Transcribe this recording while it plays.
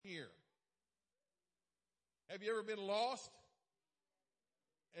Have you ever been lost?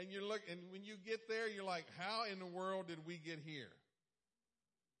 And and when you get there, you're like, how in the world did we get here?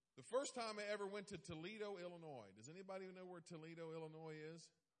 The first time I ever went to Toledo, Illinois. Does anybody know where Toledo, Illinois is?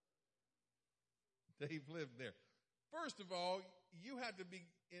 They've lived there. First of all, you had to be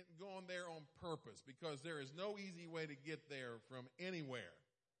going there on purpose because there is no easy way to get there from anywhere.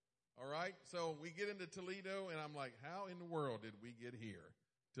 All right? So we get into Toledo, and I'm like, how in the world did we get here?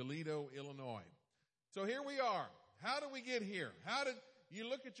 Toledo, Illinois. So here we are. How did we get here? How did you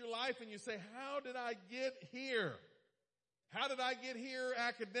look at your life and you say, how did I get here? How did I get here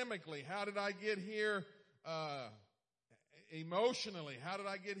academically? How did I get here emotionally? How did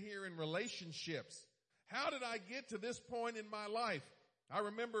I get here in relationships? How did I get to this point in my life? I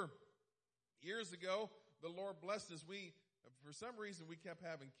remember years ago, the Lord blessed us. For some reason, we kept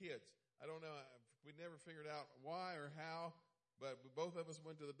having kids. I don't know. We never figured out why or how, but both of us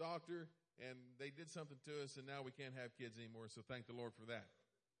went to the doctor, and they did something to us, and now we can't have kids anymore, so thank the Lord for that.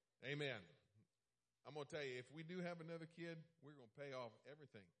 Amen. I'm going to tell you, if we do have another kid, we're going to pay off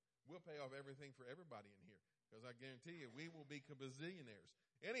everything. We'll pay off everything for everybody in here, because I guarantee you, we will be bazillionaires.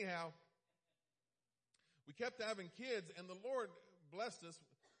 Anyhow, we kept having kids, and the Lord blessed us.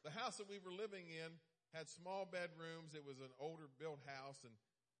 The house that we were living in had small bedrooms. It was an older built house, and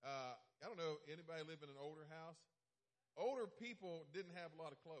I don't know, anybody live in an older house? Older people didn't have a lot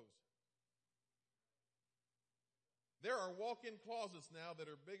of clothes. There are walk-in closets now that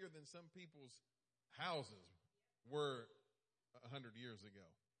are bigger than some people's houses were 100 years ago.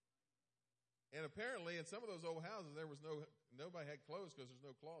 And apparently in some of those old houses there was nobody had clothes because there's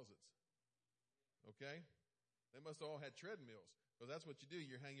no closets. Okay? They must have all had treadmills, because that's what you do.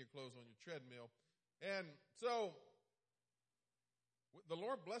 You hang your clothes on your treadmill. And so the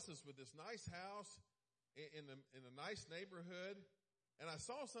Lord blessed us with this nice house in a nice neighborhood. And I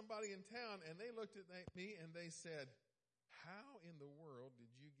saw somebody in town, and they looked at me and they said, how in the world did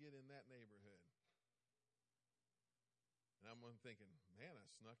you get in that neighborhood? And I'm thinking, man, I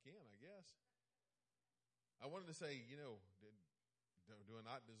snuck in, I guess. I wanted to say, do I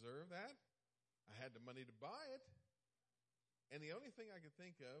not deserve that? I had the money to buy it. And the only thing I could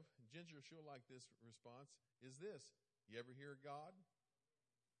think of, Ginger, she'll like this response, is this. You ever hear God?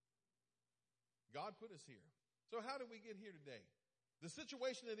 God put us here. So how did we get here today? The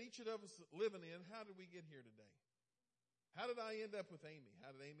situation that each of us living in, how did we get here today? How did I end up with Amy?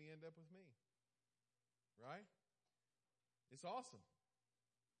 How did Amy end up with me? Right? It's awesome.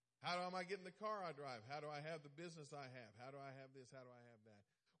 How am I getting the car I drive? How do I have the business I have? How do I have this? How do I have that?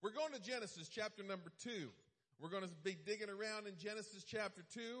 We're going to Genesis chapter number 2. We're going to be digging around in Genesis chapter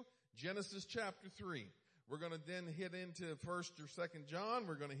 2, Genesis chapter 3. We're going to then hit into 1st or 2nd John.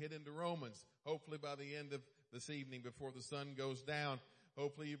 We're going to hit into Romans, hopefully by the end of this evening before the sun goes down.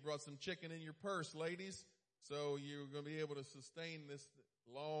 Hopefully you brought some chicken in your purse, ladies, so you're going to be able to sustain this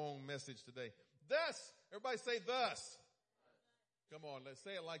long message today. Thus, everybody say thus. Come on, let's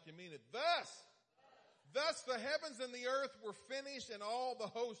say it like you mean it. Thus the heavens and the earth were finished, and all the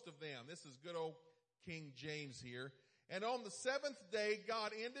host of them. This is good old King James here. And on the seventh day,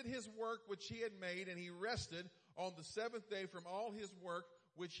 God ended his work which he had made, and he rested on the seventh day from all his work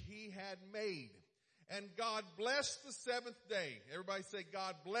which he had made. And God blessed the seventh day. Everybody say,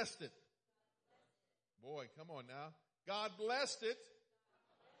 God blessed it. Boy, come on now. God blessed it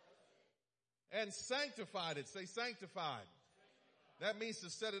and sanctified it. Say sanctified. That means to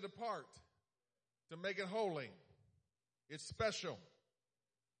set it apart, to make it holy. It's special.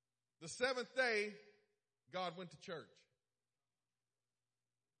 The seventh day, God went to church.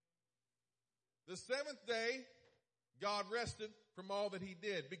 The seventh day, God rested from all that he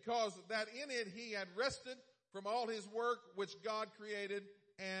did, because that in it he had rested from all his work which God created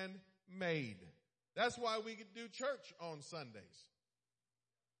and made. That's why we could do church on Sundays.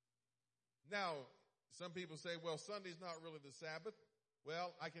 Now, some people say, well, Sunday's not really the Sabbath.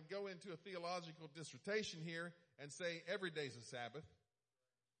 Well, I can go into a theological dissertation here and say every day's a Sabbath,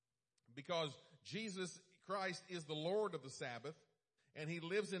 because Jesus Christ is the Lord of the Sabbath, and he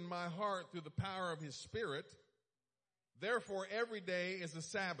lives in my heart through the power of his Spirit. Therefore, every day is a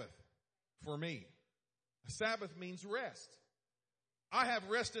Sabbath for me. A Sabbath means rest. I have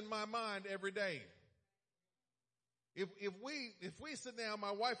rest in my mind every day. If we sit down,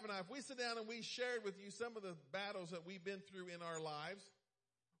 my wife and I, if we sit down and we shared with you some of the battles that we've been through in our lives,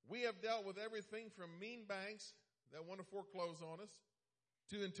 we have dealt with everything from mean banks that want to foreclose on us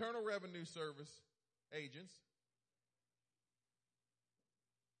to Internal Revenue Service agents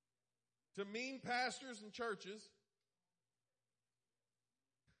to mean pastors and churches.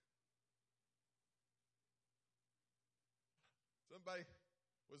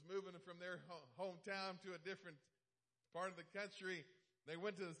 was moving from their hometown to a different part of the country. They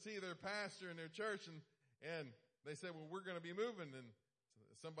went to see their pastor in their church, and they said, well, we're going to be moving. And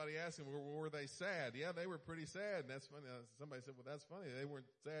somebody asked them, well, were they sad? Yeah, they were pretty sad. And that's funny. Somebody said, well, that's funny. They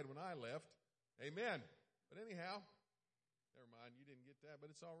weren't sad when I left. Amen. But anyhow, never mind. You didn't get that, but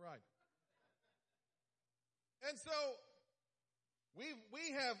it's all right. And so we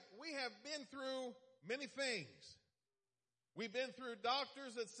have been through many things. We've been through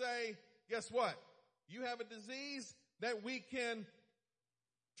doctors that say, guess what? You have a disease that we can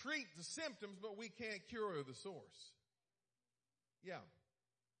treat the symptoms, but we can't cure the source. Yeah.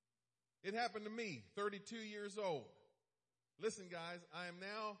 It happened to me, 32 years old. Listen, guys, I am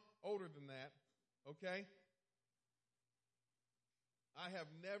now older than that, okay? I have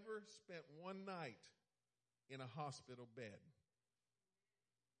never spent one night in a hospital bed.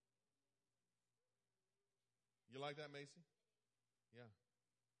 You like that, Macy? Yeah.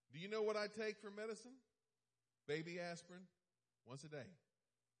 Do you know what I take for medicine? Baby aspirin, once a day.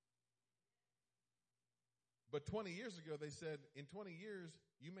 But 20 years ago, they said, in 20 years,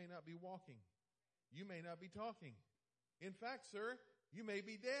 you may not be walking. You may not be talking. In fact, sir, you may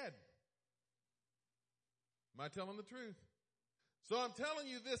be dead. Am I telling the truth? So I'm telling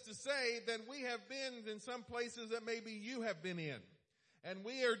you this to say that we have been in some places that maybe you have been in. And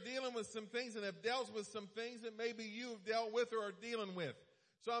we are dealing with some things and have dealt with some things that maybe you have dealt with or are dealing with.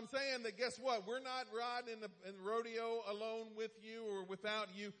 So I'm saying that guess what? We're not riding in the rodeo alone with you or without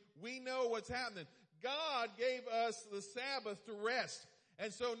you. We know what's happening. God gave us the Sabbath to rest.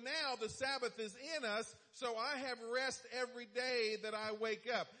 And so now the Sabbath is in us, so I have rest every day that I wake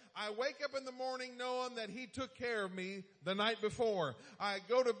up. I wake up in the morning knowing that He took care of me the night before. I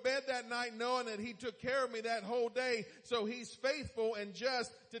go to bed that night knowing that He took care of me that whole day, so He's faithful and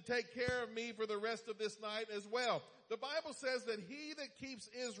just to take care of me for the rest of this night as well. The Bible says that He that keeps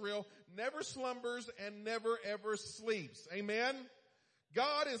Israel never slumbers and never ever sleeps. Amen?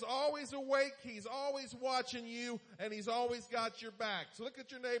 God is always awake. He's always watching you, and He's always got your back. So look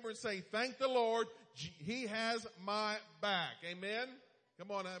at your neighbor and say, thank the Lord, He has my back. Amen? Come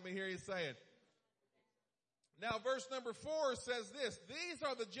on, let me hear you say it. Now, verse number 4 says this, these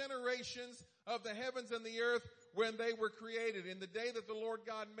are the generations of the heavens and the earth when they were created, in the day that the Lord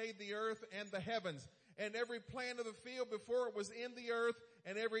God made the earth and the heavens, and every plant of the field before it was in the earth,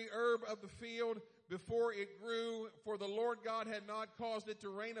 and every herb of the field before it grew, for the Lord God had not caused it to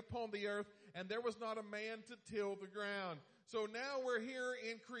rain upon the earth, and there was not a man to till the ground. So now we're here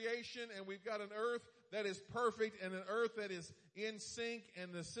in creation, and we've got an earth that is perfect and an earth that is in sync,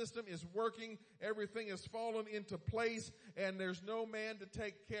 and the system is working. Everything has fallen into place, and there's no man to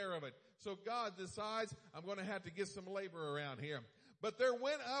take care of it. So God decides, I'm going to have to get some labor around here. But there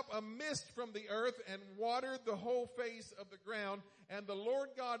went up a mist from the earth and watered the whole face of the ground. And the Lord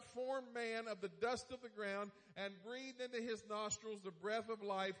God formed man of the dust of the ground and breathed into his nostrils the breath of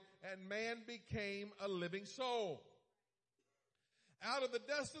life, and man became a living soul. Out of the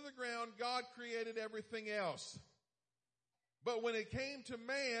dust of the ground, God created everything else. But when it came to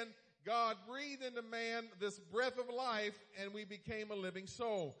man, God breathed into man this breath of life, and we became a living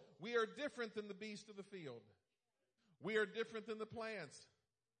soul. We are different than the beast of the field. We are different than the plants.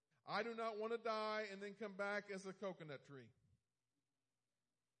 I do not want to die and then come back as a coconut tree.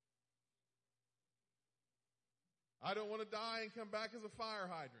 I don't want to die and come back as a fire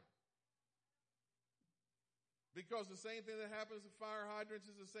hydrant. Because the same thing that happens to fire hydrants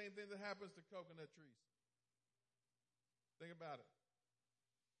is the same thing that happens to coconut trees. Think about it.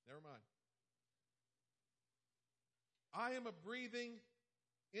 Never mind. I am a breathing,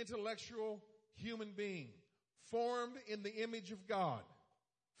 intellectual human being, formed in the image of God,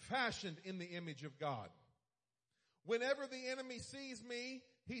 fashioned in the image of God. Whenever the enemy sees me,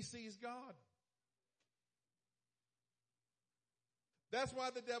 he sees God. That's why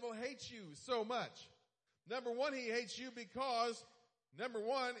the devil hates you so much. Number one, he hates you because, number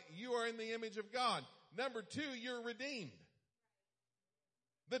one, you are in the image of God. Number two, you're redeemed.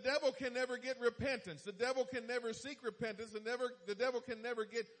 The devil can never get repentance. The devil can never seek repentance. The devil can never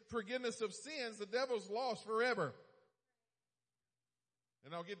get forgiveness of sins. The devil's lost forever.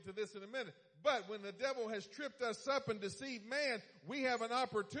 And I'll get to this in a minute. But when the devil has tripped us up and deceived man, we have an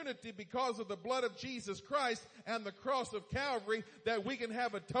opportunity because of the blood of Jesus Christ and the cross of Calvary that we can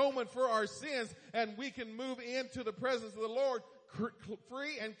have atonement for our sins, and we can move into the presence of the Lord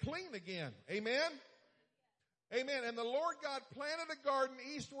free and clean again. Amen? Amen. And the Lord God planted a garden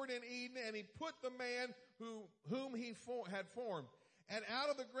eastward in Eden, and He put the man whom He had formed. And out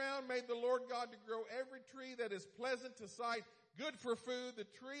of the ground made the Lord God to grow every tree that is pleasant to sight, good for food, the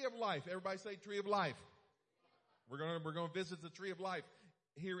tree of life. Everybody say tree of life. We're going to visit the tree of life.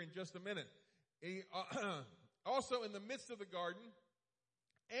 here in just a minute. Also in the midst of the garden,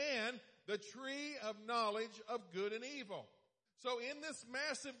 and the tree of knowledge of good and evil. So in this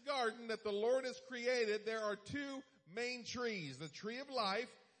massive garden that the Lord has created, there are two main trees, the tree of life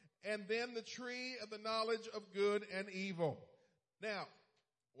and then the tree of the knowledge of good and evil. Now,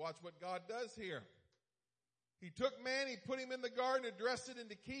 watch what God does here. He took man, he put him in the garden, addressed it, and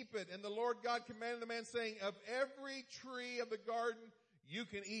to keep it. And the Lord God commanded the man, saying, of every tree of the garden, you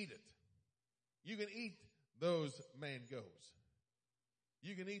can eat it. You can eat those mangoes.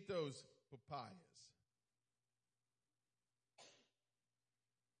 You can eat those papayas.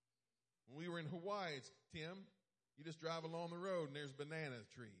 When we were in Hawaii, Tim, you just drive along the road and there's banana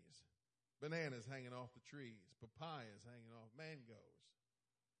trees. Bananas hanging off the trees. Papayas hanging off. Mangoes.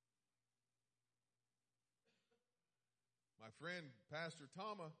 My friend, Pastor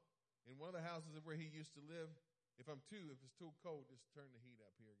Tama, in one of the houses where he used to live, if it's too cold, just turn the heat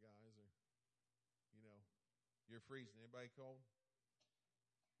up here, guys. Or, you're freezing. Anybody cold?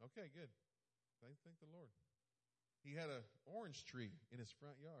 Okay, good. Thank the Lord. He had an orange tree in his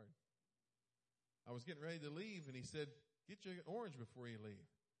front yard. I was getting ready to leave, and he said, get your orange before you leave.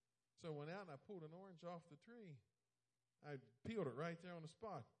 So I went out, and I pulled an orange off the tree. I peeled it right there on the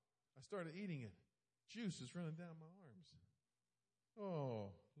spot. I started eating it. Juice is running down my arms. Oh,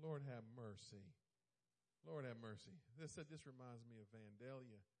 Lord have mercy. Lord have mercy. This reminds me of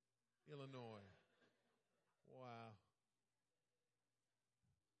Vandalia, Illinois. Wow.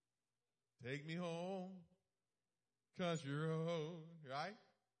 Take me home, country road, right?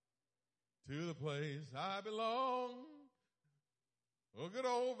 To the place I belong. Oh, good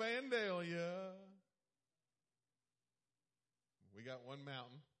old Vandalia. We got one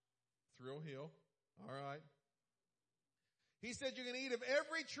mountain, Thrill Hill. All right. He said you can eat of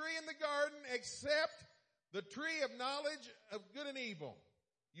every tree in the garden except the tree of knowledge of good and evil.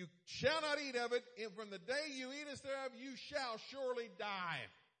 You shall not eat of it, and from the day you eat thereof, you shall surely die.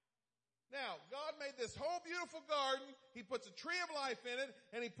 Now, God made this whole beautiful garden. He puts a tree of life in it,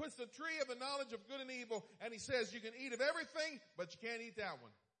 and he puts the tree of the knowledge of good and evil, and he says you can eat of everything, but you can't eat that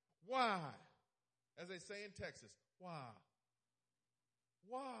one. Why? As they say in Texas, why?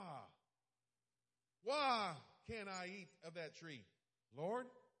 Why? Why can't I eat of that tree? Lord,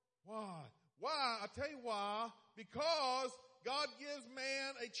 why? Why? I'll tell you why. Because God gives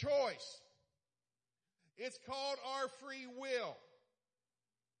man a choice. It's called our free will.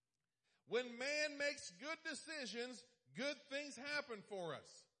 When man makes good decisions, good things happen for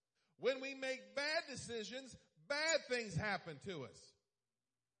us. When we make bad decisions, bad things happen to us.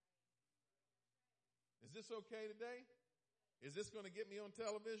 Is this okay today? Is this going to get me on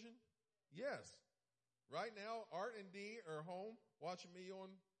television? Yes. Right now, Art and Dee are home watching me on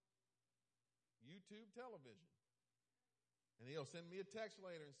YouTube television. And he'll send me a text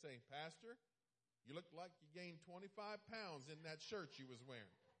later and say, Pastor, you look like you gained 25 pounds in that shirt you was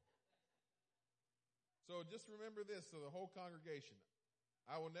wearing. So just remember this to the whole congregation.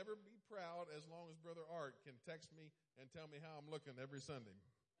 I will never be proud as long as Brother Art can text me and tell me how I'm looking every Sunday.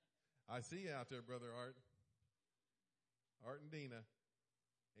 I see you out there, Brother Art. Art and Dina.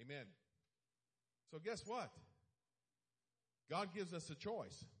 Amen. So guess what? God gives us a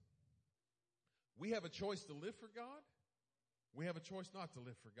choice. We have a choice to live for God. We have a choice not to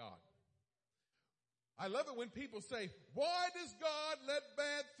live for God. I love it when people say, why does God let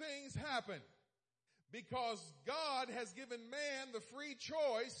bad things happen? Because God has given man the free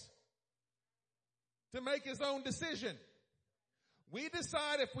choice to make his own decision. We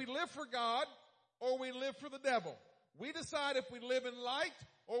decide if we live for God or we live for the devil. We decide if we live in light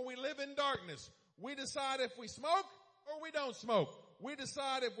or we live in darkness. We decide if we smoke or we don't smoke. We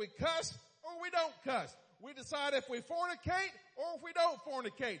decide if we cuss or we don't cuss. We decide if we fornicate or if we don't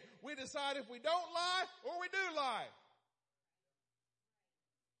fornicate. We decide if we don't lie or we do lie.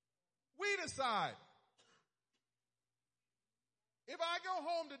 We decide. If I go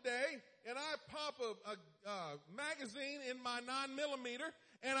home today and I pop a magazine in my 9mm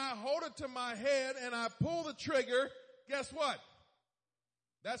and I hold it to my head and I pull the trigger, guess what?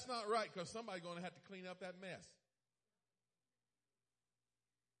 That's not right because somebody's going to have to clean up that mess.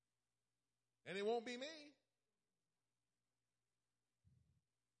 And it won't be me.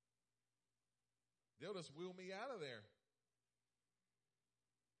 They'll just wheel me out of there.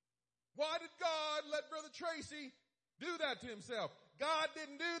 Why did God let Brother Tracy do that to himself? God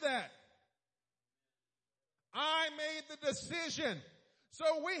didn't do that. I made the decision. So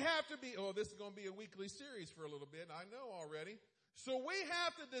we have to be, this is going to be a weekly series for a little bit. I know already. So we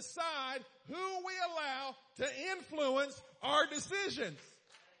have to decide who we allow to influence our decisions.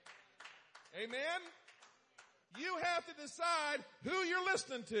 Amen? You have to decide who you're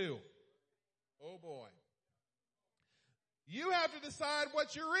listening to. Oh boy. You have to decide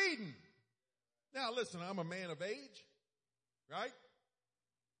what you're reading. Now listen, I'm a man of age, right?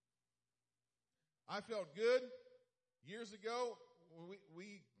 I felt good years ago.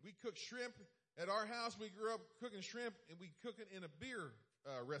 We cooked shrimp at our house. We grew up cooking shrimp, and we cook it in a beer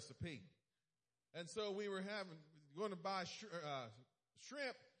recipe. And so we were going to buy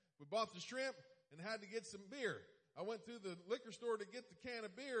shrimp. We bought the shrimp and had to get some beer. I went through the liquor store to get the can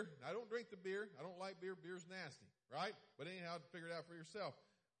of beer. I don't drink the beer. I don't like beer. Beer's nasty, right? But anyhow, figure it out for yourself.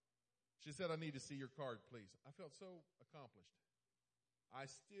 She said, I need to see your card, please. I felt so accomplished.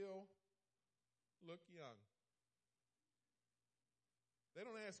 I still look young. They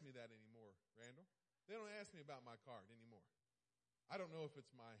don't ask me that anymore, Randall. They don't ask me about my card anymore. I don't know if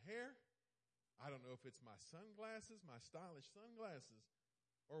it's my hair. I don't know if it's my sunglasses, my stylish sunglasses,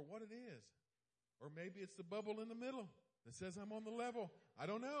 or what it is. Or maybe it's the bubble in the middle that says I'm on the level. I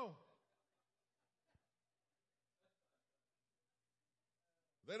don't know.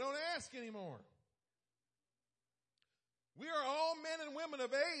 They don't ask anymore. We are all men and women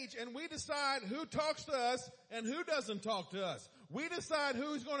of age, and we decide who talks to us and who doesn't talk to us. We decide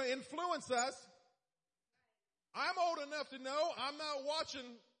who's going to influence us. I'm old enough to know I'm not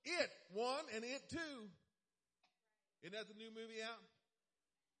watching It 1 and It 2. Isn't that the new movie out?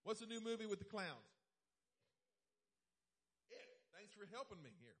 What's the new movie with the clowns? It. Thanks for helping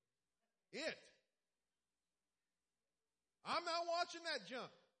me here. It. I'm not watching that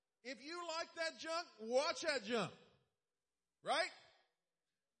junk. If you like that junk, watch that junk. Right?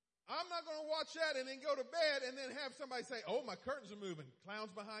 I'm not going to watch that and then go to bed and then have somebody say, oh, my curtains are moving.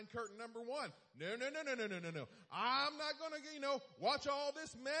 Clowns behind curtain number 1. No. I'm not going to, watch all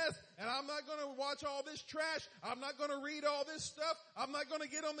this mess, and I'm not going to watch all this trash. I'm not going to read all this stuff. I'm not going to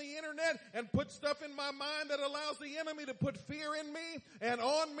get on the internet and put stuff in my mind that allows the enemy to put fear in me and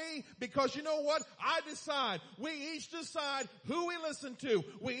on me, because you know what? I decide. We each decide who we listen to.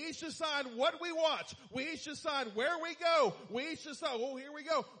 We each decide what we watch. We each decide where we go. We each decide, oh, here we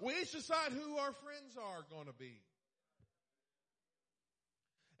go. We each decide who our friends are going to be.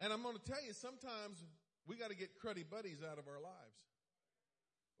 And I'm going to tell you, sometimes we got to get cruddy buddies out of our lives.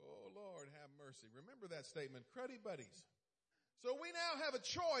 Oh, Lord, have mercy. Remember that statement, cruddy buddies. So we now have a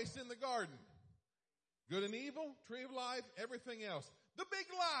choice in the garden. Good and evil, tree of life, everything else. The big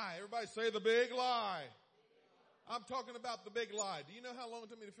lie. Everybody say the big lie. I'm talking about the big lie. Do you know how long it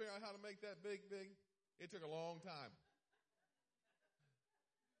took me to figure out how to make that big? It took a long time.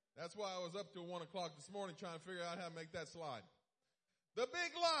 That's why I was up till 1 o'clock this morning trying to figure out how to make that slide. The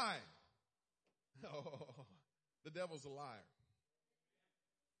big lie. Oh, the devil's a liar.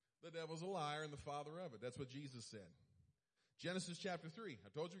 The devil's a liar and the father of it. That's what Jesus said. Genesis chapter 3. I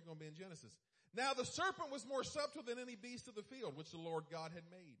told you we're going to be in Genesis. Now the serpent was more subtle than any beast of the field, which the Lord God had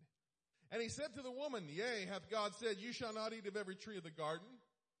made. And he said to the woman, yea, hath God said, you shall not eat of every tree of the garden?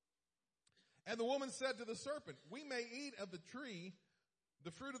 And the woman said to the serpent, we may eat of the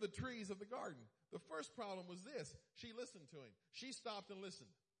fruit of the trees of the garden. The first problem was this. She listened to him. She stopped and listened.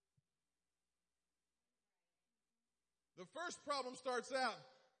 The first problem starts out.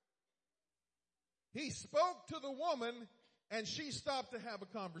 He spoke to the woman, and she stopped to have a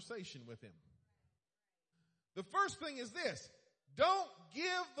conversation with him. The first thing is this. Don't give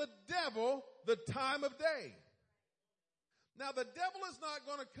the devil the time of day. Now, the devil is not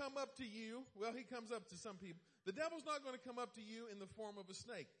going to come up to you. Well, he comes up to some people. The devil's not going to come up to you in the form of a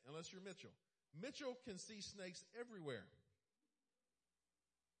snake, unless you're Mitchell. Mitchell can see snakes everywhere.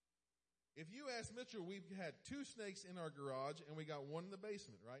 If you ask Mitchell, we've had 2 snakes in our garage, and we got one in the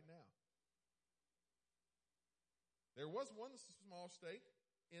basement right now. There was one small snake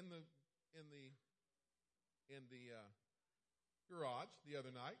in the garage the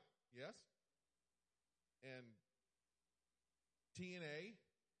other night, yes. And T&A,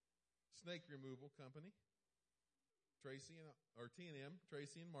 Snake Removal Company, Tracy T&M,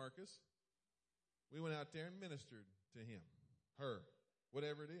 Tracy and Marcus, we went out there and ministered to him, her,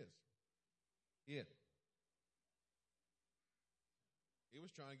 whatever it is. It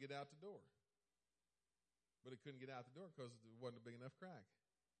was trying to get out the door. But it couldn't get out the door because it wasn't a big enough crack.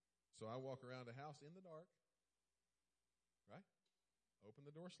 So I walk around the house in the dark, right? Open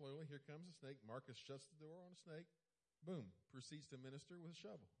the door slowly. Here comes the snake. Marcus shuts the door on the snake. Boom. Proceeds to minister with a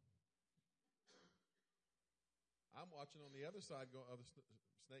shovel. I'm watching on the other side of the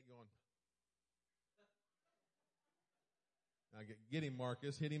snake going, now get him,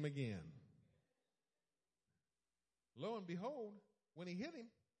 Marcus. Hit him again. Lo and behold, when he hit him,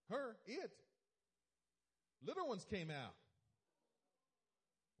 little ones came out.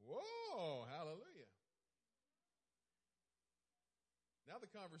 Whoa, hallelujah. Now the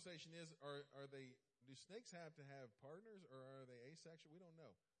conversation is, do snakes have to have partners, or are they asexual? We don't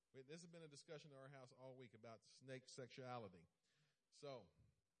know. This has been a discussion in our house all week about snake sexuality. So,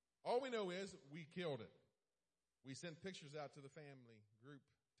 all we know is we killed it. We sent pictures out to the family group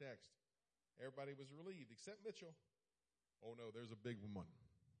text. Everybody was relieved, except Mitchell. Oh no, there's a big one.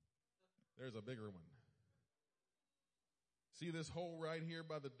 There's a bigger one. See this hole right here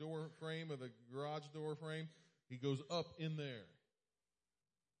by the door frame of the garage door frame? He goes up in there.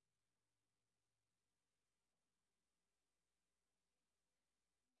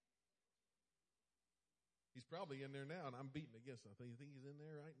 He's probably in there now, and I'm beating against him. You think he's in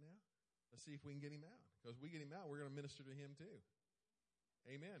there right now? Let's see if we can get him out. Because if we get him out, we're going to minister to him too.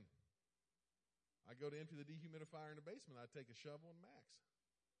 Amen. I go to empty the dehumidifier in the basement. I take a shovel and Max.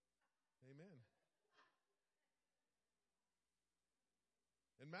 Amen.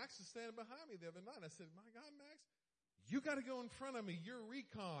 And Max is standing behind me the other night. I said, my God, Max, you got to go in front of me. You're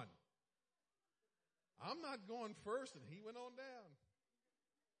recon. I'm not going first. And he went on down.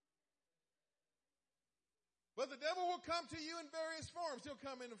 But the devil will come to you in various forms. He'll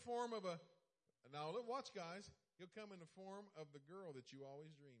come in the form of now watch guys, he'll come in the form of the girl that you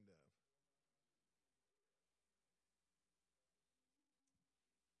always dreamed of.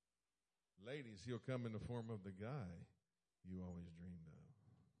 Ladies, he'll come in the form of the guy you always dreamed of.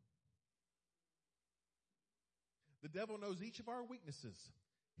 The devil knows each of our weaknesses.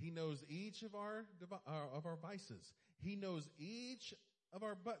 He knows each of our vices. He knows each of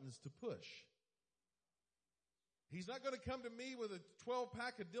our buttons to push. He's not going to come to me with a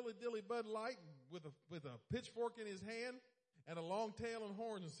 12-pack of Dilly Dilly Bud Light with a pitchfork in his hand and a long tail and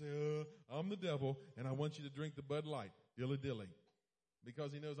horns and say, I'm the devil and I want you to drink the Bud Light, Dilly Dilly.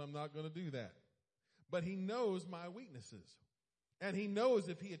 Because he knows I'm not going to do that. But he knows my weaknesses. And he knows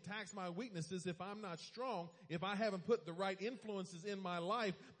if he attacks my weaknesses, if I'm not strong, if I haven't put the right influences in my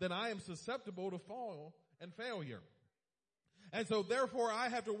life, then I am susceptible to fall and failure. And so therefore I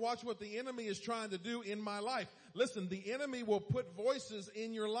have to watch what the enemy is trying to do in my life. Listen, the enemy will put voices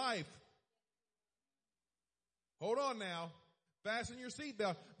in your life. Hold on now. Fasten your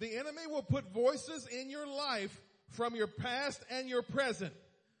seatbelt. The enemy will put voices in your life from your past and your present.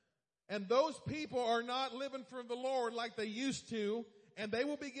 And those people are not living for the Lord like they used to, and they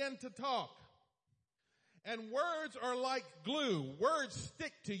will begin to talk. And words are like glue. Words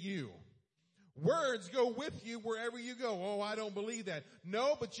stick to you. Words go with you wherever you go. Oh, I don't believe that.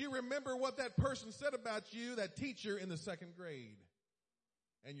 No, but you remember what that person said about you, that teacher in the second grade.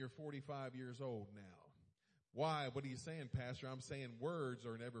 And you're 45 years old now. Why? What are you saying, Pastor? I'm saying words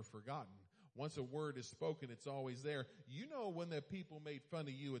are never forgotten. Once a word is spoken, it's always there. You know when the people made fun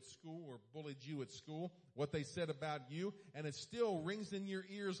of you at school or bullied you at school, what they said about you, and it still rings in your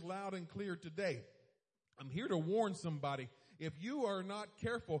ears loud and clear today. I'm here to warn somebody. If you are not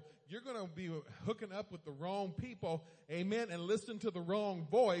careful, you're going to be hooking up with the wrong people, amen, and listen to the wrong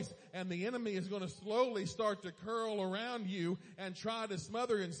voice, and the enemy is going to slowly start to curl around you and try to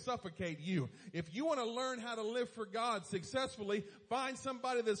smother and suffocate you. If you want to learn how to live for God successfully, find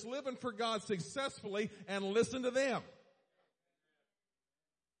somebody that's living for God successfully and listen to them.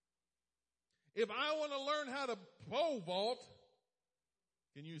 If I want to learn how to pole vault,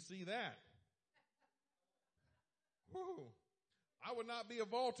 can you see that? Whew. I would not be a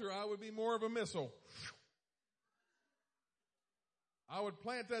vaulter. I would be more of a missile. I would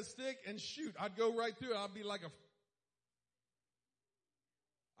plant that stick and shoot. I'd go right through it. I'd be like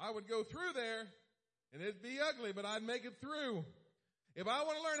I would go through there and it'd be ugly, but I'd make it through. If I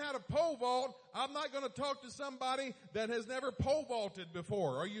want to learn how to pole vault, I'm not going to talk to somebody that has never pole vaulted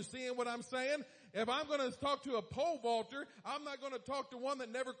before. Are you seeing what I'm saying? If I'm going to talk to a pole vaulter, I'm not going to talk to one that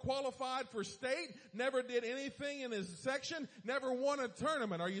never qualified for state, never did anything in his section, never won a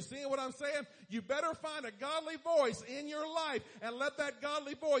tournament. Are you seeing what I'm saying? You better find a godly voice in your life and let that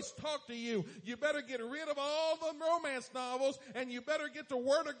godly voice talk to you. You better get rid of all the romance novels and you better get the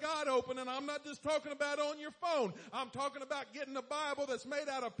Word of God open. And I'm not just talking about on your phone. I'm talking about getting a Bible that's made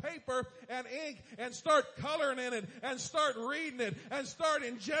out of paper and ink and start coloring in it and start reading it and start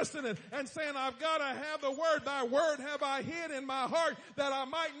ingesting it and saying, I've got to have the Word. Thy Word have I hid in my heart that I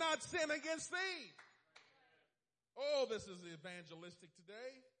might not sin against thee. Oh, this is evangelistic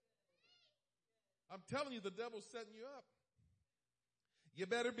today. I'm telling you, the devil's setting you up. You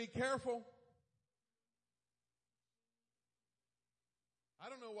better be careful. I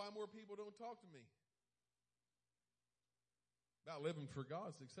don't know why more people don't talk to me about living for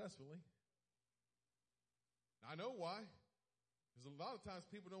God successfully. I know why. Because a lot of times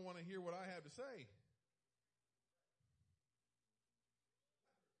people don't want to hear what I have to say.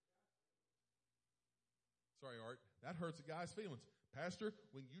 Sorry, Art. That hurts a guy's feelings. Pastor,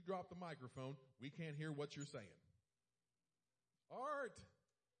 when you drop the microphone, we can't hear what you're saying. Art.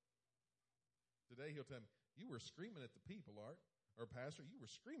 Today he'll tell me, you were screaming at the people, Art. Or Pastor, you were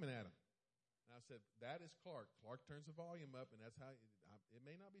screaming at them. And I said, that is Clark. Clark turns the volume up, and that's how, it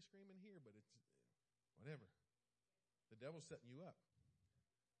may not be screaming here, but it's whatever. The devil's setting you up.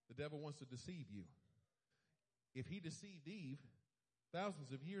 The devil wants to deceive you. If he deceived Eve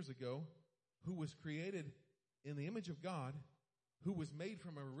thousands of years ago, who was created in the image of God, who was made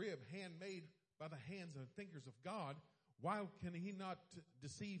from a rib, handmade by the hands and fingers of God, why can he not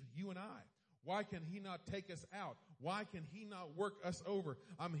deceive you and I? Why can he not take us out? Why can he not work us over?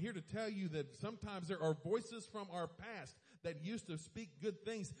 I'm here to tell you that sometimes there are voices from our past that used to speak good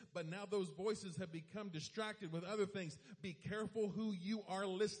things, but now those voices have become distracted with other things. Be careful who you are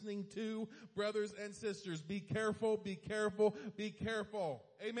listening to, brothers and sisters. Be careful, be careful, be careful.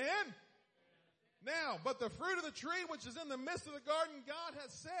 Amen? Now, but the fruit of the tree which is in the midst of the garden, God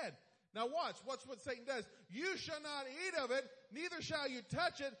has said. Now watch what Satan does. You shall not eat of it, neither shall you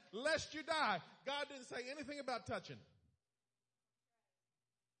touch it, lest you die. God didn't say anything about touching.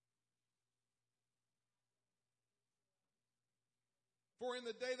 For in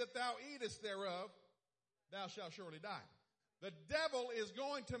the day that thou eatest thereof, thou shalt surely die. The devil is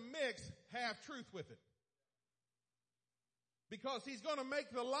going to mix half-truth with it. Because he's going to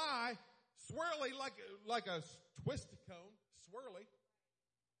make the lie swirly like a twist cone, swirly.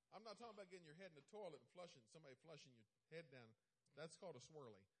 I'm not talking about getting your head in the toilet and somebody flushing your head down. That's called a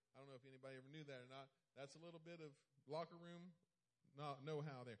swirly. I don't know if anybody ever knew that or not. That's a little bit of locker room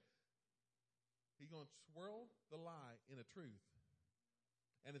know-how there. He's going to swirl the lie in a truth.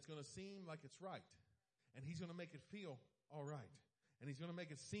 And it's going to seem like it's right. And he's going to make it feel all right. And he's going to make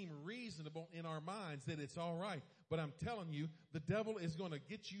it seem reasonable in our minds that it's all right. But I'm telling you, the devil is going to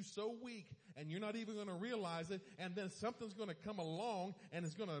get you so weak and you're not even going to realize it. And then something's going to come along and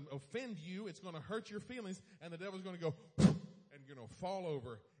it's going to offend you. It's going to hurt your feelings. And the devil's going to go and you're going to fall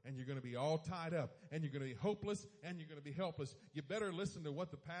over and you're going to be all tied up and you're going to be hopeless and you're going to be helpless. You better listen to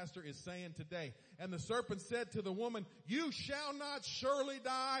what the pastor is saying today. And the serpent said to the woman, you shall not surely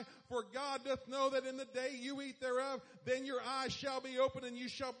die, for God doth know that in the day you eat thereof, then your eyes shall be opened and you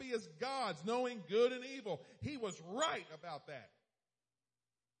shall be as gods, knowing good and evil. He was right about that.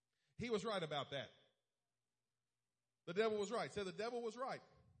 He was right about that. The devil was right. Say the devil was right.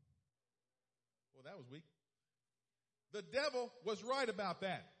 Well, that was weak. The devil was right about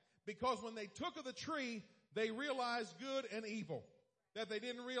that. Because when they took of the tree, they realized good and evil that they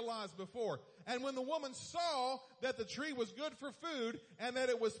didn't realize before. And when the woman saw that the tree was good for food and that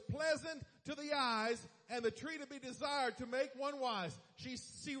it was pleasant to the eyes and the tree to be desired to make one wise,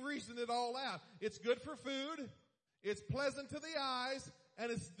 she reasoned it all out. It's good for food. It's pleasant to the eyes.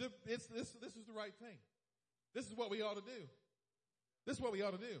 And this is the right thing. This is what we ought to do. This is what we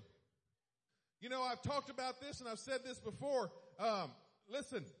ought to do. You know, I've talked about this and I've said this before.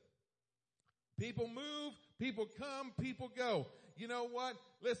 Listen, people move, people come, people go. You know what?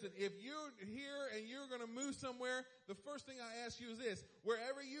 Listen, if you're here and you're going to move somewhere, the first thing I ask you is this.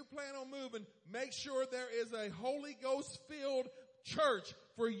 Wherever you plan on moving, make sure there is a Holy Ghost filled church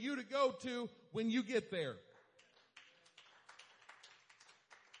for you to go to when you get there.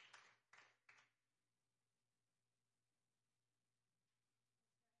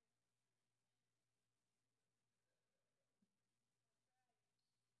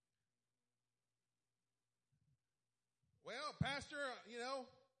 Well, Pastor,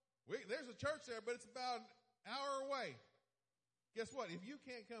 there's a church there, but it's about an hour away. Guess what? If you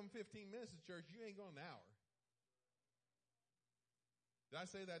can't come 15 minutes to church, you ain't going an hour. Did I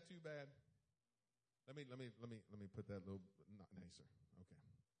say that too bad? Let me put that a little nicer. Okay.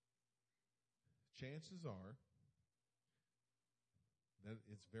 Chances are that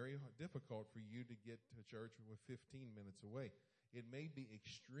it's very difficult for you to get to church with 15 minutes away. It may be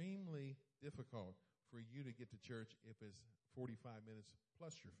extremely difficult for you to get to church if it's 45 minutes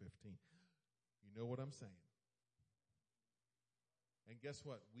plus your 15. You know what I'm saying. And guess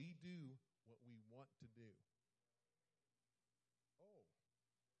what? We do what we want to do. Oh.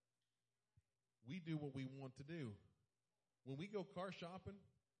 We do what we want to do. When we go car shopping,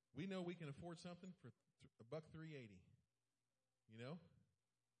 we know we can afford something for $1.380. You know?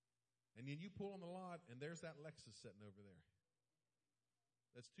 And then you pull on the lot and there's that Lexus sitting over there.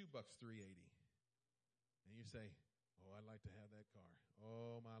 That's $2.380. And you say, oh, I'd like to have that car.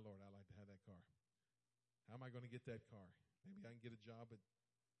 Oh, my Lord, I'd like to have that car. How am I going to get that car? Maybe I can get a job at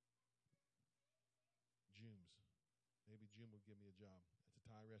June's. Maybe June will give me a job at the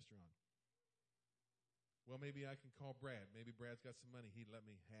Thai restaurant. Well, maybe I can call Brad. Maybe Brad's got some money he'd let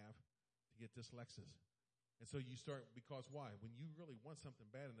me have to get this Lexus. And so you start, because why? When you really want something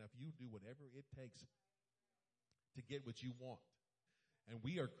bad enough, you do whatever it takes to get what you want. And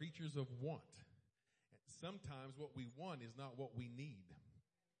we are creatures of want. Sometimes what we want is not what we need.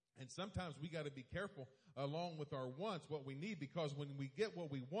 And sometimes we got to be careful along with our wants, what we need, because when we get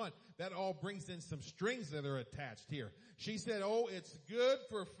what we want, that all brings in some strings that are attached here. She said, oh, it's good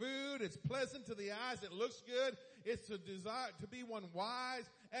for food. It's pleasant to the eyes. It looks good. It's a desire to be one wise.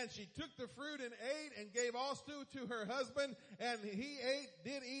 And she took the fruit and ate and gave also to her husband, and he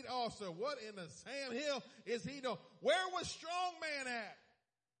did eat also. What in the Sam Hill is he doing? Where was strong man at?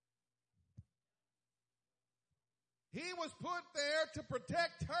 He was put there to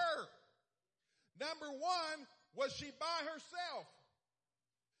protect her. Number one, was she by herself?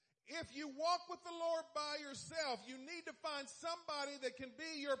 If you walk with the Lord by yourself, you need to find somebody that can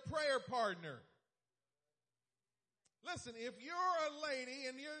be your prayer partner. Listen, if you're a lady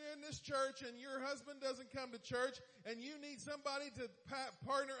and you're in this church and your husband doesn't come to church and you need somebody to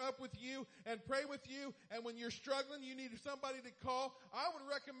partner up with you and pray with you, and when you're struggling you need somebody to call, I would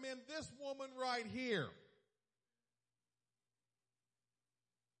recommend this woman right here.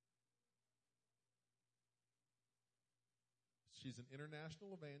 She's an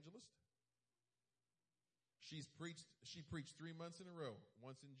international evangelist. She preached 3 months in a row,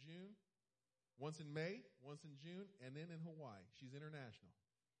 once in June, once in May, once in June, and then in Hawaii. She's international.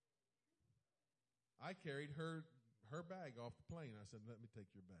 I carried her bag off the plane. I said, let me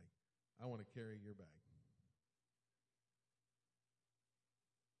take your bag. I want to carry your bag.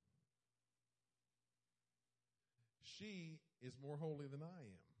 She is more holy than I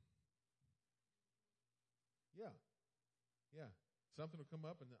am. Yeah. Yeah. Something will come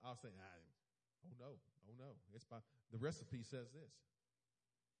up and I'll say, oh no. The recipe says this.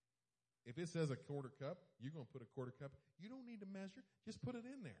 If it says a quarter cup, you're going to put a quarter cup. You don't need to measure. Just put it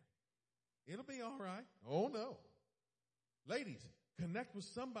in there. It'll be all right. Oh, no. Ladies, connect with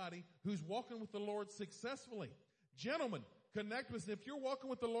somebody who's walking with the Lord successfully. Gentlemen, connect with, if you're walking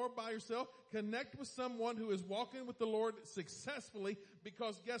with the Lord by yourself, connect with someone who is walking with the Lord successfully,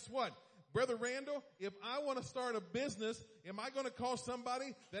 because guess what? Brother Randall, if I want to start a business, am I going to call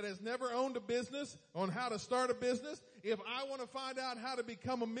somebody that has never owned a business on how to start a business? If I want to find out how to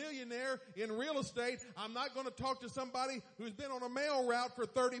become a millionaire in real estate, I'm not going to talk to somebody who's been on a mail route for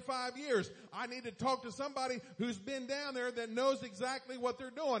 35 years. I need to talk to somebody who's been down there that knows exactly what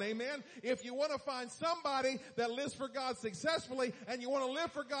they're doing. Amen? If you want to find somebody that lives for God successfully and you want to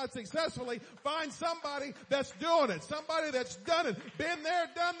live for God successfully, find somebody that's doing it. Somebody that's done it. Been there,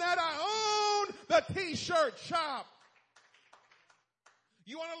 done that. I own the t-shirt shop.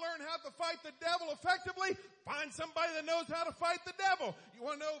 You want to learn how to fight the devil effectively? Find somebody that knows how to fight the devil. You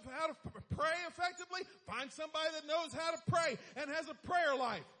want to know how to pray effectively? Find somebody that knows how to pray and has a prayer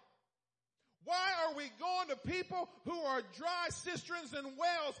life. Why are we going to people who are dry cisterns and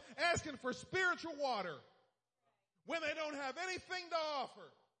wells asking for spiritual water when they don't have anything to offer?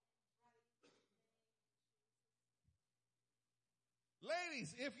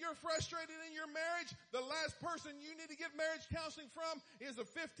 Ladies, if you're frustrated in your marriage, the last person you need to get marriage counseling from is a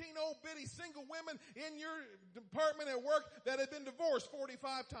 15 old bitty single women in your department at work that have been divorced 45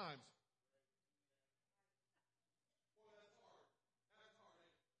 times. Boy, that's hard. That's hard,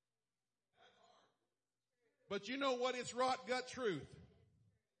 ain't it? That's hard. But you know what? It's rot gut truth.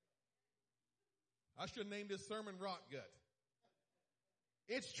 I should have named this sermon Rot Gut.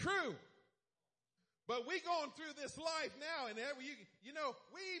 It's true. But we going through this life now, and you know,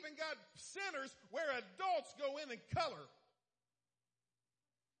 we even got centers where adults go in and color.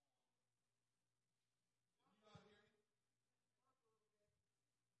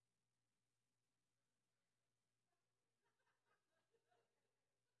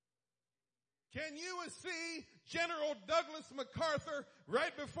 Can you see General Douglas MacArthur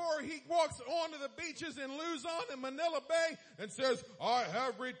right before he walks onto the beaches in Luzon and Manila Bay and says, I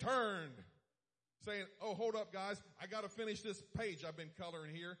have returned? Saying, oh, hold up, guys. I got to finish this page I've been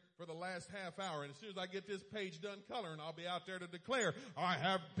coloring here for the last half hour. And as soon as I get this page done coloring, I'll be out there to declare, I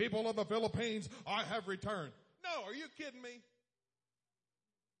have people of the Philippines, I have returned. No, are you kidding me?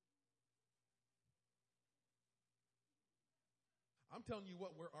 I'm telling you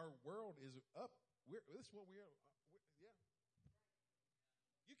what, where our world is up. This is what we are. Yeah.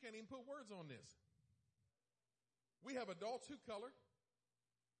 You can't even put words on this. We have adults who color.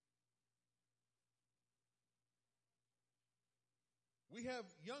 We have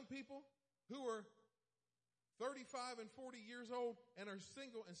young people who are 35 and 40 years old and are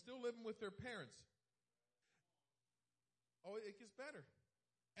single and still living with their parents. Oh, it gets better.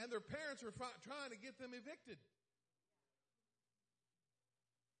 And their parents are trying to get them evicted.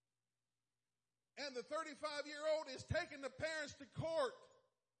 And the 35-year-old is taking the parents to court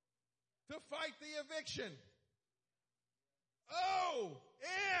to fight the eviction.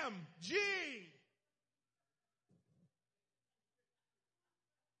 OMG!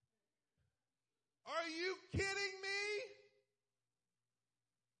 Are you kidding me?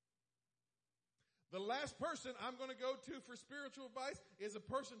 The last person I'm going to go to for spiritual advice is a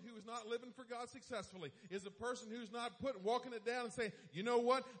person who is not living for God successfully, is a person who's not walking it down and saying, you know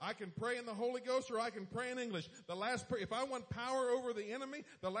what, I can pray in the Holy Ghost or I can pray in English. If I want power over the enemy,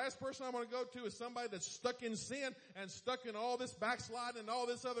 the last person I want to go to is somebody that's stuck in sin and stuck in all this backsliding and all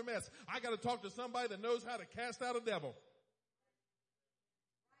this other mess. I got to talk to somebody that knows how to cast out a devil.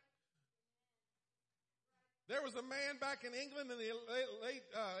 There was a man back in England in the late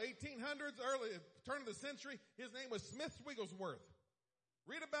 1800s, early turn of the century. His name was Smith Wigglesworth.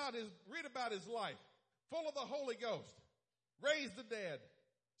 Read about his life. Full of the Holy Ghost. Raised the dead.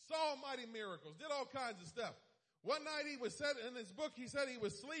 Saw mighty miracles. Did all kinds of stuff. One night he said in his book, he said he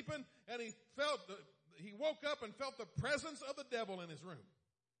was sleeping and he woke up and felt the presence of the devil in his room.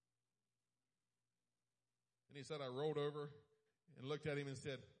 And he said, I rolled over and looked at him and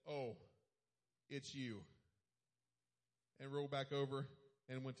said, oh, it's you. And rolled back over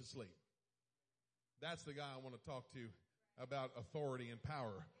and went to sleep. That's the guy I want to talk to about authority and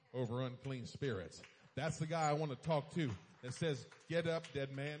power over unclean spirits. That's the guy I want to talk to that says, get up,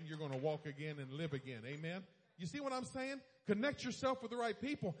 dead man. You're going to walk again and live again. Amen. You see what I'm saying? Connect yourself with the right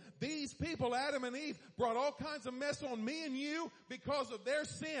people. These people, Adam and Eve, brought all kinds of mess on me and you because of their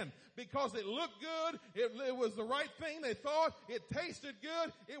sin. Because it looked good. It was the right thing they thought. It tasted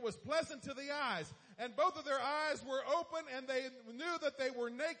good. It was pleasant to the eyes. And both of their eyes were open and they knew that they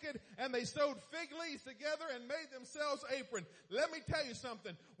were naked and they sewed fig leaves together and made themselves apron. Let me tell you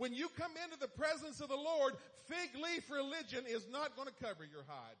something. When you come into the presence of the Lord, fig leaf religion is not going to cover your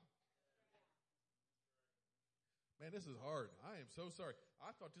hide. Man, this is hard. I am so sorry.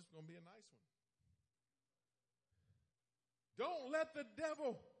 I thought this was going to be a nice one. Don't let the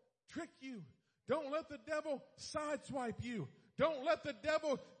devil trick you. Don't let the devil sideswipe you. Don't let the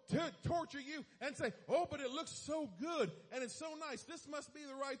devil torture you and say, oh, but it looks so good and it's so nice. This must be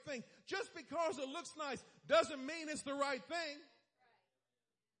the right thing. Just because it looks nice doesn't mean it's the right thing.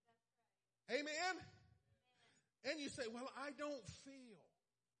 Amen? And you say, well, I don't feel.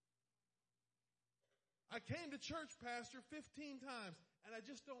 I came to church, Pastor, 15 times, and I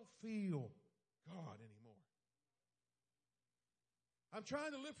just don't feel God anymore. I'm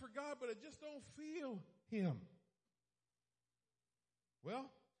trying to live for God, but I just don't feel Him.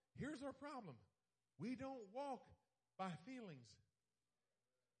 Well, here's our problem. We don't walk by feelings.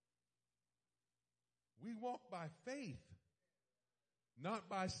 We walk by faith, not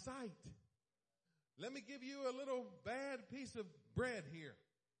by sight. Let me give you a little bad piece of bread here.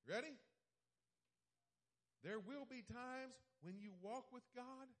 Ready? There will be times when you walk with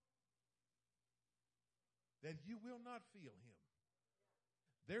God that you will not feel Him.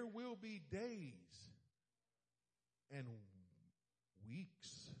 There will be days and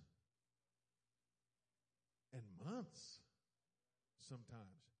weeks and months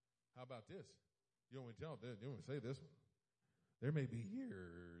sometimes. How about this? You don't want to tell this. You don't want to say this one. There may be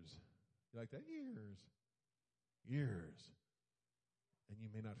years. You like that? Years. And you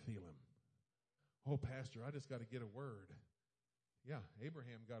may not feel Him. Oh, Pastor, I just got to get a word. Yeah,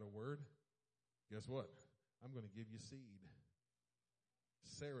 Abraham got a word. Guess what? I'm going to give you seed.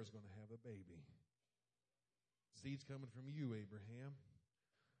 Sarah's going to have a baby. Seed's coming from you, Abraham.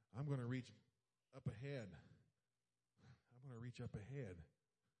 I'm going to reach up ahead.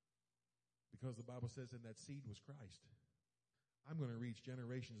 Because the Bible says in that seed was Christ. I'm going to reach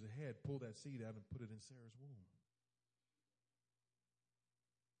generations ahead, pull that seed out and put it in Sarah's womb.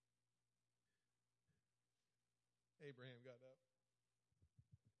 Abraham got up.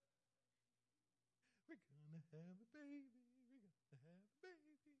 We're going to have a baby.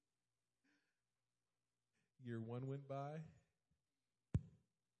 Year 1 went by.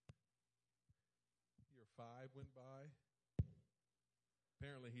 Year 5 went by.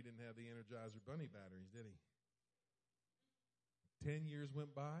 Apparently he didn't have the Energizer Bunny batteries, did he? 10 years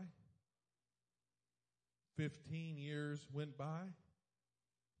went by. 15 years went by.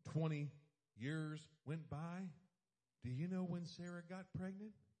 20 years went by. Do you know when Sarah got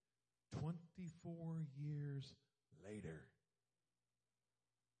pregnant? 24 years later.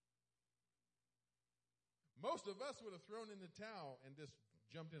 Most of us would have thrown in the towel and just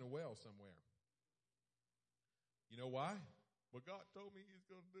jumped in a well somewhere. You know why? Well, God told me He's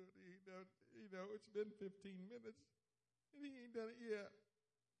going to do it. It's been 15 minutes and He ain't done it yet.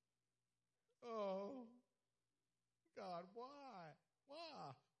 Oh, God, why?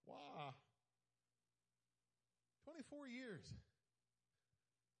 only 4 years.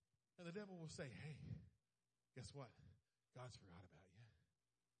 And the devil will say, hey, guess what? God's forgot about you.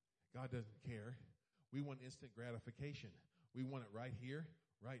 God doesn't care. We want instant gratification. We want it right here,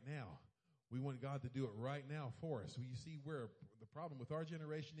 right now. We want God to do it right now for us. So you see where the problem with our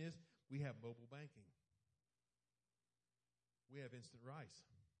generation is? We have mobile banking. We have instant rice.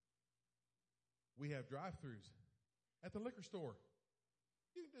 We have drive-thrus at the liquor store.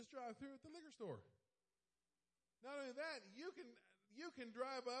 You can just drive through at the liquor store. Not only that, you can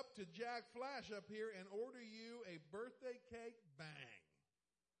drive up to Jack Flash up here and order you a birthday cake. Bang.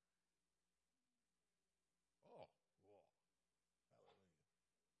 Oh, whoa.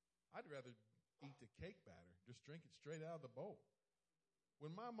 Hallelujah. I'd rather eat the cake batter. Just drink it straight out of the bowl.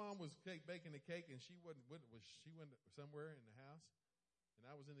 When my mom was baking the cake and she went somewhere in the house and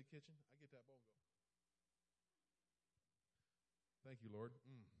I was in the kitchen, I get that bowl and go, thank you, Lord.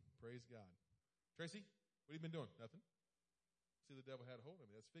 Praise God. Tracy, what have you been doing? Nothing. See, the devil had a hold of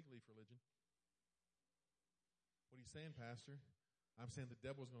me. That's fig leaf religion. What are you saying, Pastor? I'm saying the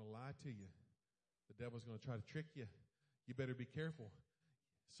devil's going to lie to you. The devil's going to try to trick you. You better be careful.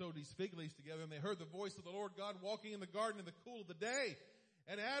 Sewed these fig leaves together, and they heard the voice of the Lord God walking in the garden in the cool of the day.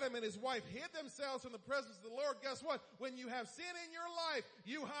 And Adam and his wife hid themselves from the presence of the Lord. Guess what? When you have sin in your life,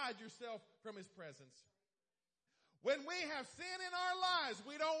 you hide yourself from his presence. When we have sin in our lives,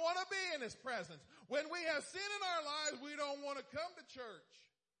 we don't want to be in his presence. When we have sin in our lives, we don't want to come to church.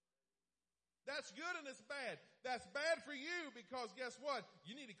 That's good and it's bad. That's bad for you because guess what?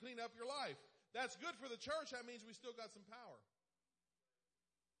 You need to clean up your life. That's good for the church. That means we still got some power.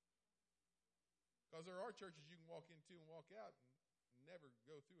 Because there are churches you can walk into and walk out and never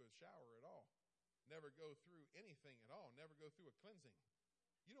go through a shower at all. Never go through anything at all. Never go through a cleansing.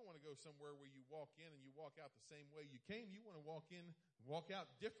 You don't want to go somewhere where you walk in and you walk out the same way you came. You want to walk in, walk out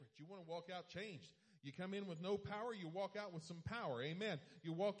different. You want to walk out changed. You come in with no power, you walk out with some power. Amen.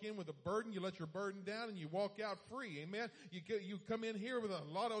 You walk in with a burden, you let your burden down, and you walk out free. Amen. You come in here with a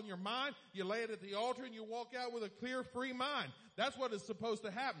lot on your mind, you lay it at the altar, and you walk out with a clear, free mind. That's what is supposed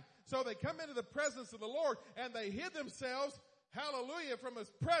to happen. So they come into the presence of the Lord, and they hid themselves, hallelujah, from his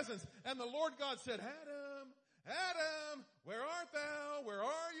presence. And the Lord God said, Adam, Adam, where art thou? Where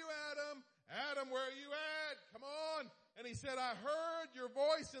are you, Adam? Adam, where are you at? Come on. And he said, I heard your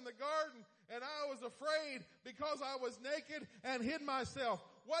voice in the garden, and I was afraid because I was naked and hid myself.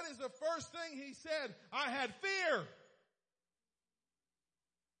 What is the first thing he said? I had fear.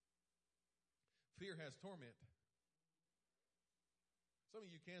 Fear has torment. Some of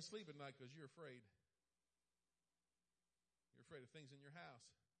you can't sleep at night because you're afraid. You're afraid of things in your house.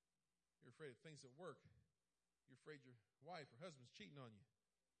 You're afraid of things at work. You're afraid your wife or husband's cheating on you.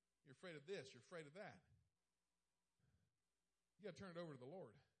 You're afraid of this. You're afraid of that. You got to turn it over to the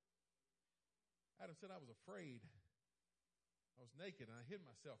Lord. Adam said, I was afraid. I was naked and I hid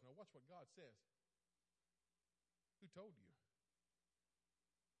myself. Now watch what God says. Who told you?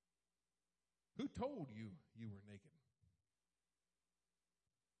 Who told you you were naked?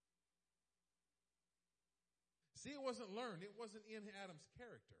 See, it wasn't learned. It wasn't in Adam's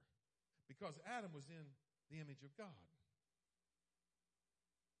character because Adam was in the image of God.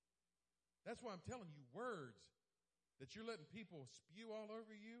 That's why I'm telling you, words that you're letting people spew all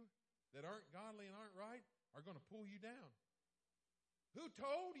over you that aren't godly and aren't right are going to pull you down. Who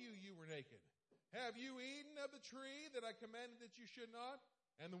told you you were naked? Have you eaten of the tree that I commanded that you should not?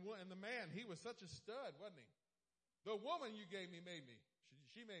 And the man, he was such a stud, wasn't he? The woman you gave me made me.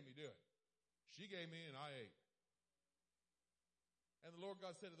 She made me do it. She gave me and I ate. And the Lord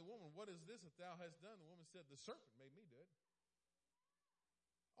God said to the woman, what is this that thou hast done? The woman said, the serpent made me do it.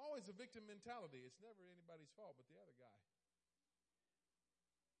 Always a victim mentality. It's never anybody's fault but the other guy.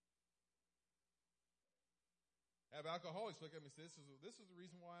 Have alcoholics look at me and say, this is the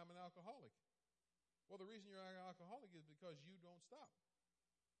reason why I'm an alcoholic. Well, the reason you're an alcoholic is because you don't stop.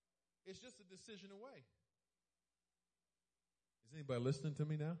 It's just a decision away. Is anybody listening to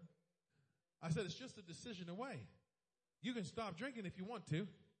me now? I said it's just a decision away. You can stop drinking if you want to.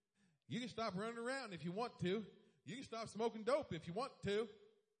 You can stop running around if you want to. You can stop smoking dope if you want to.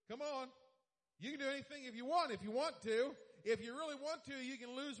 Come on. You can do anything if you want to. If you really want to, you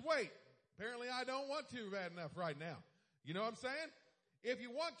can lose weight. Apparently I don't want to bad enough right now. You know what I'm saying? If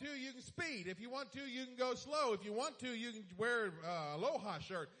you want to, you can speed. If you want to, you can go slow. If you want to, you can wear Aloha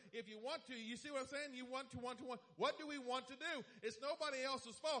shirt. If you want to, you see what I'm saying? You want to. What do we want to do? It's nobody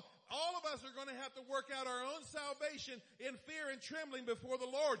else's fault. All of us are going to have to work out our own salvation in fear and trembling before the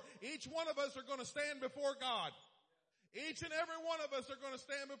Lord. Each one of us are going to stand before God. Each and every one of us are going to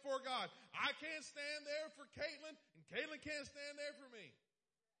stand before God. I can't stand there for Caitlin, and Caitlin can't stand there for me.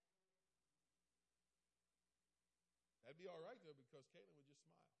 be all right, though, because Caitlin would just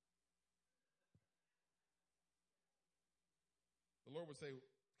smile. The Lord would say,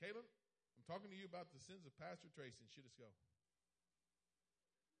 Caitlin, I'm talking to you about the sins of Pastor Tracy, and she'd just go.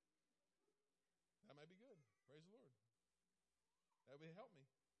 That might be good. Praise the Lord. That would help me.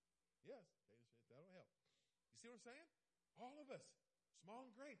 Yes, that'll help. You see what I'm saying? All of us, small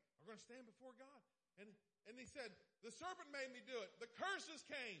and great, are going to stand before God. And he said, the serpent made me do it. The curses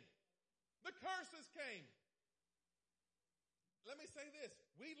came. The curses came. Let me say this.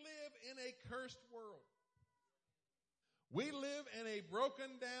 We live in a cursed world. We live in a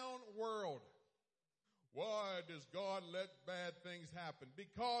broken down world. Why does God let bad things happen?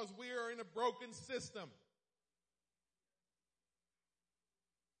 Because we are in a broken system.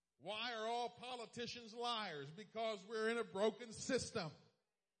 Why are all politicians liars? Because we're in a broken system.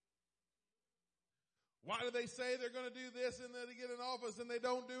 Why do they say they're going to do this and then they get in office and they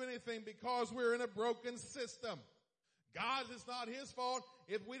don't do anything? Because we're in a broken system. God, it's not his fault.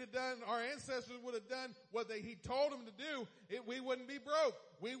 If we'd have done, our ancestors would have done what he told them to do, we wouldn't be broke.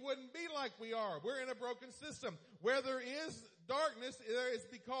 We wouldn't be like we are. We're in a broken system. Where there is darkness, there is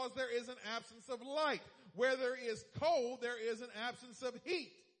because there is an absence of light. Where there is cold, there is an absence of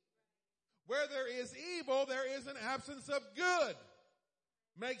heat. Where there is evil, there is an absence of good.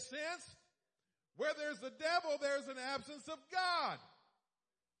 Make sense? Where there's the devil, there's an absence of God.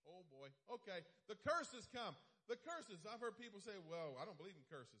 Oh boy. Okay. The curses come. The curses. I've heard people say, well, I don't believe in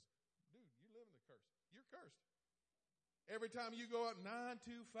curses. Dude, you live in the curse. You're cursed. Every time you go out 9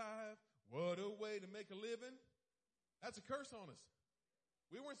 to 5, what a way to make a living. That's a curse on us.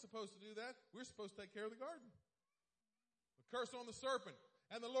 We weren't supposed to do that. We were supposed to take care of the garden. The curse on the serpent.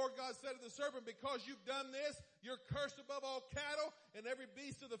 And the Lord God said to the serpent, because you've done this, you're cursed above all cattle and every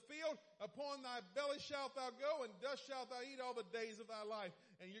beast of the field. Upon thy belly shalt thou go, and dust shalt thou eat all the days of thy life.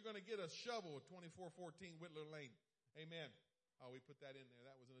 And you're going to get a shovel at 2414 Whitler Lane. Amen. Oh, we put that in there.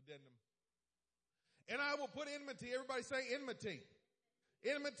 That was an addendum. And I will put enmity. Everybody say enmity.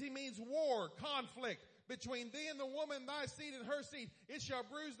 Enmity means war, conflict between thee and the woman, thy seed and her seed. It shall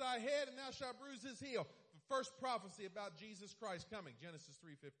bruise thy head, and thou shalt bruise his heel. First prophecy about Jesus Christ coming, Genesis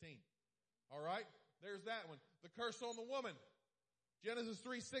 3:15. All right, there's that one. The curse on the woman, Genesis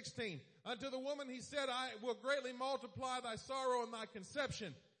 3:16. Unto the woman he said, I will greatly multiply thy sorrow and thy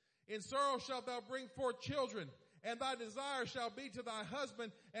conception. In sorrow shalt thou bring forth children, and thy desire shall be to thy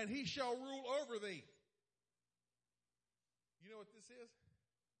husband, and he shall rule over thee. You know what this is?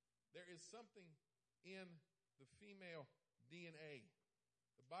 There is something in the female DNA.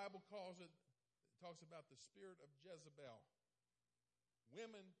 The Bible talks about the spirit of Jezebel.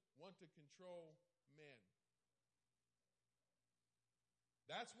 Women want to control men.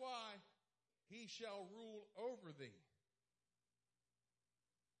 That's why he shall rule over thee.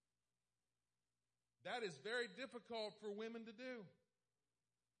 That is very difficult for women to do.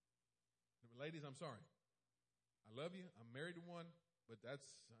 Ladies, I'm sorry. I love you. I'm married to one, but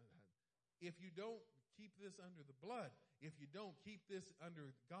if you don't keep this under the blood, if you don't keep this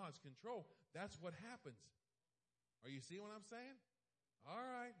under God's control, that's what happens. Are you seeing what I'm saying? All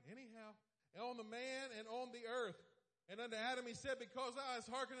right, anyhow. And on the man and on the earth. And unto Adam he said, because thou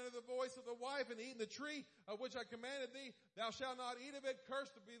hast hearkened unto the voice of the wife and eaten the tree of which I commanded thee, thou shalt not eat of it.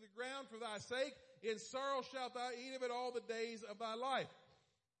 Cursed be the ground for thy sake. In sorrow shalt thou eat of it all the days of thy life.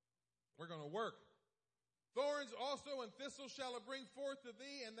 We're going to work. Thorns also and thistles shall it bring forth to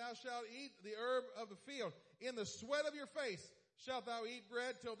thee, and thou shalt eat the herb of the field. In the sweat of your face shalt thou eat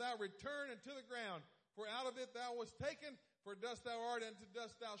bread till thou return unto the ground. For out of it thou wast taken, for dust thou art, and to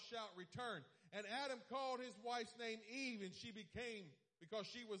dust thou shalt return. And Adam called his wife's name Eve, and she became, because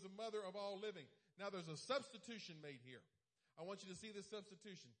she was the mother of all living. Now there's a substitution made here. I want you to see this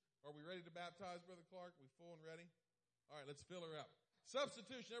substitution. Are we ready to baptize, Brother Clark? We full and ready? All right, let's fill her up.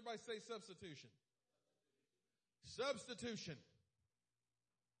 Substitution. Everybody say substitution. Substitution.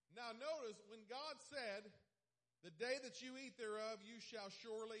 Now notice when God said, the day that you eat thereof, you shall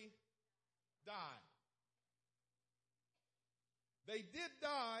surely die. They did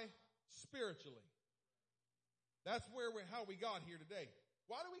die spiritually. That's how we got here today.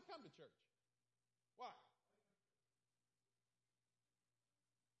 Why do we come to church? Why?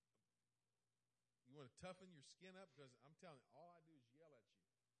 You want to toughen your skin up? Because I'm telling you, all I do is yell at you.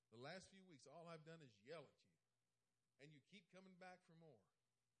 The last few weeks, all I've done is yell at you. And you keep coming back for more.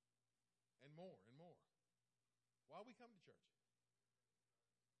 And more and more. Why we come to church?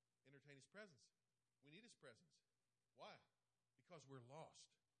 Entertain his presence. We need his presence. Why? Because we're lost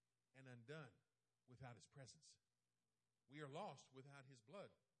and undone without his presence. We are lost without his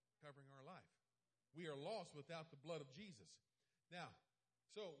blood covering our life. We are lost without the blood of Jesus. Now,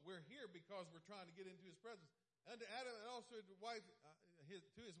 so we're here because we're trying to get into his presence. Unto Adam and also to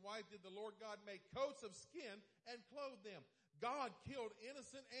his wife did the Lord God make coats of skin and clothe them. God killed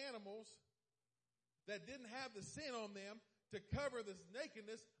innocent animals that didn't have the sin on them to cover the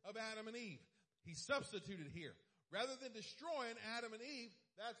nakedness of Adam and Eve. He substituted here. Rather than destroying Adam and Eve,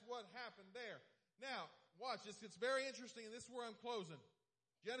 that's what happened there. Now, watch, this gets very interesting, and this is where I'm closing.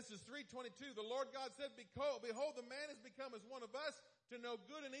 Genesis 3:22, the Lord God said, behold, the man has become as one of us to know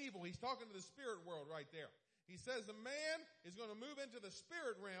good and evil. He's talking to the spirit world right there. He says the man is going to move into the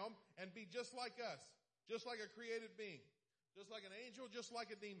spirit realm and be just like us, just like a created being, just like an angel, just like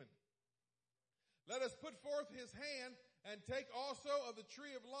a demon. Let us put forth his hand and take also of the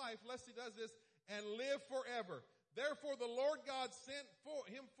tree of life, lest he does this, and live forever. Therefore the Lord God sent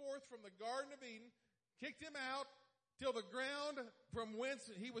him forth from the Garden of Eden, kicked him out, till the ground from whence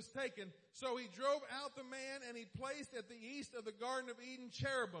he was taken. So he drove out the man, and he placed at the east of the Garden of Eden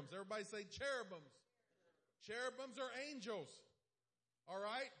cherubims. Everybody say cherubims. Cherubims are angels. All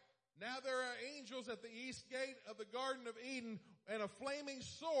right? Now there are angels at the east gate of the Garden of Eden, and a flaming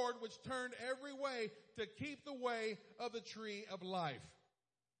sword which turned every way to keep the way of the tree of life.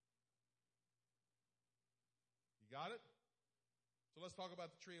 You got it? So let's talk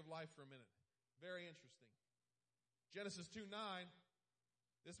about the tree of life for a minute. Very interesting. Genesis 2:9,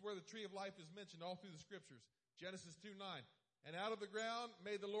 this is where the tree of life is mentioned all through the scriptures. Genesis 2:9, and out of the ground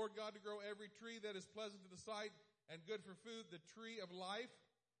made the Lord God to grow every tree that is pleasant to the sight and good for food, the tree of life.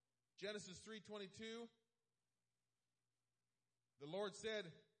 Genesis 3:22, the Lord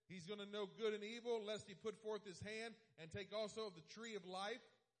said he's going to know good and evil, lest he put forth his hand and take also of the tree of life.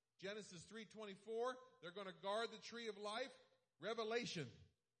 Genesis 3:24, they're going to guard the tree of life. Revelation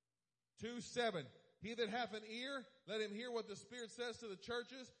 2:7, he that hath an ear, let him hear what the Spirit says to the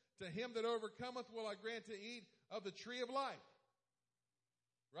churches. To him that overcometh will I grant to eat of the tree of life.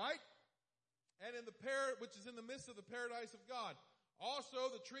 Right? And in the which is in the midst of the paradise of God. Also,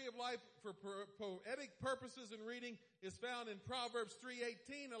 the tree of life for poetic purposes and reading is found in Proverbs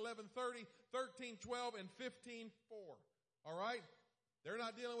 3:18, 11:30, 13:12, and 15:4. All right? They're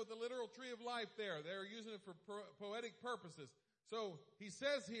not dealing with the literal tree of life there. They're using it for poetic purposes. So he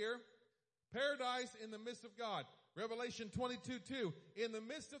says here, paradise in the midst of God. Revelation 22:2. In the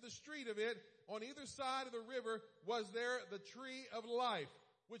midst of the street of it, on either side of the river, was there the tree of life,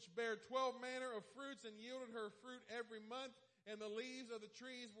 which bare 12 manner of fruits and yielded her fruit every month, and the leaves of the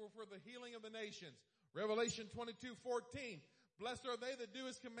trees were for the healing of the nations. Revelation 22:14. Blessed are they that do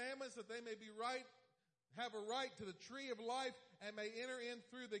his commandments, that they may be right, have a right to the tree of life, and may enter in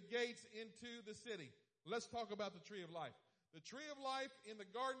through the gates into the city. Let's talk about the tree of life. The tree of life in the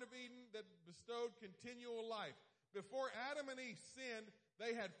Garden of Eden that bestowed continual life. Before Adam and Eve sinned,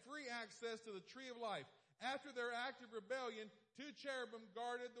 they had free access to the tree of life. After their act of rebellion, 2 cherubim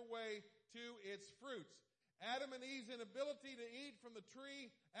guarded the way to its fruits. Adam and Eve's inability to eat from the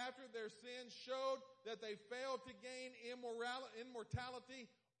tree after their sin showed that they failed to gain immortality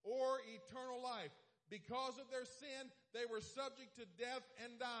or eternal life. Because of their sin, they were subject to death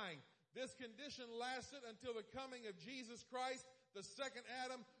and dying. This condition lasted until the coming of Jesus Christ, the second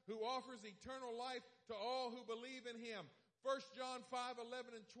Adam, who offers eternal life to all who believe in him. 1 John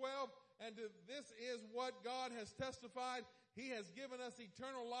 5:11 and 12, and this is what God has testified. He has given us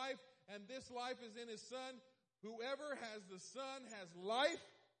eternal life, and this life is in his Son. Whoever has the Son has life.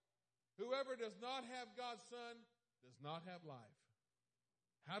 Whoever does not have God's Son does not have life.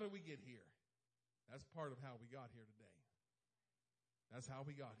 How do we get here? That's part of how we got here today. That's how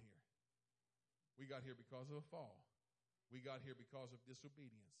we got here. We got here because of a fall. We got here because of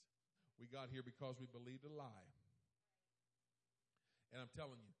disobedience. We got here because we believed a lie. And I'm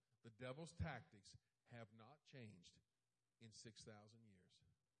telling you, the devil's tactics have not changed in 6,000 years.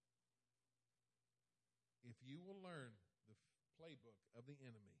 If you will learn the playbook of the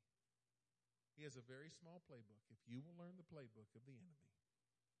enemy, he has a very small playbook. If you will learn the playbook of the enemy,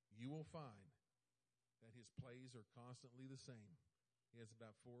 you will find that his plays are constantly the same. He has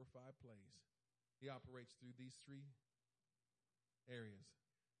about 4 or 5 plays. He operates through these 3 areas: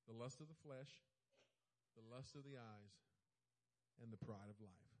 the lust of the flesh, the lust of the eyes, and the pride of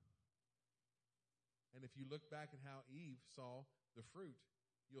life. And if you look back at how Eve saw the fruit,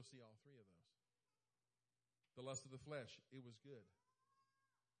 you'll see all 3 of those. The lust of the flesh, it was good.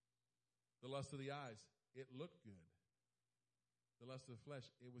 The lust of the eyes, it looked good. The lust of the flesh,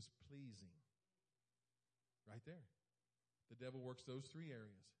 it was pleasing. Right there. The devil works those 3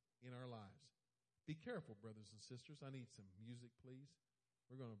 areas in our lives. Be careful, brothers and sisters. I need some music, please.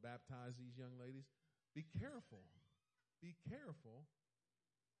 We're going to baptize these young ladies. Be careful. Be careful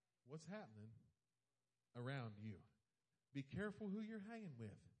what's happening around you. Be careful who you're hanging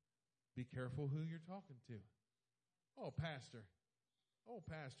with. Be careful who you're talking to. Oh, Pastor,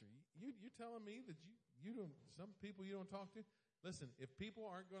 you telling me that you don't, some people you don't talk to? Listen, if people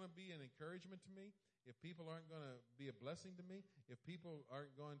aren't going to be an encouragement to me, if people aren't going to be a blessing to me, if people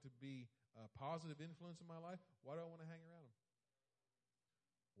aren't going to be a positive influence in my life, why do I want to hang around them?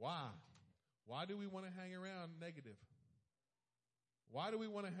 Why? Why do we want to hang around negative? Why do we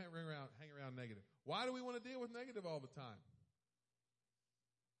want to hang around negative? Why do we want to deal with negative all the time?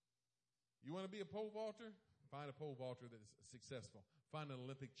 You want to be a pole vaulter? Find a pole vaulter that is successful. Find an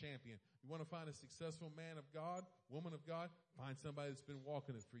Olympic champion. You want to find a successful man of God, woman of God? Find somebody that's been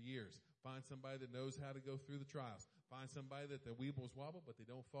walking it for years. Find somebody that knows how to go through the trials. Find somebody that the weebles wobble, but they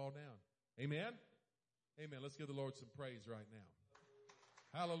don't fall down. Amen? Amen. Let's give the Lord some praise right now.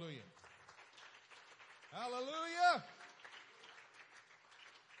 Hallelujah. Hallelujah.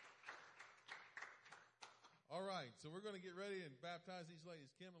 All right, so we're going to get ready and baptize these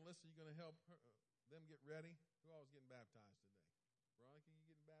ladies. Kim and Alyssa, you going to help them get ready? Who all is getting baptized today? Veronica, you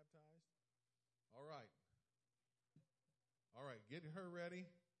getting baptized? All right. All right, get her ready.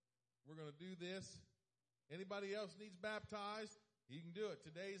 We're going to do this. Anybody else needs baptized? You can do it.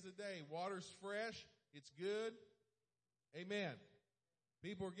 Today's the day. Water's fresh. It's good. Amen.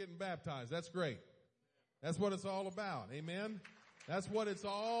 People are getting baptized. That's great. That's what it's all about. Amen. That's what it's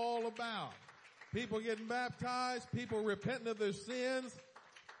all about. People getting baptized. People repenting of their sins.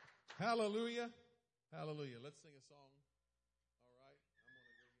 Hallelujah. Hallelujah. Let's sing a song. All right. I'm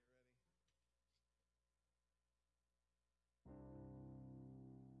going to go get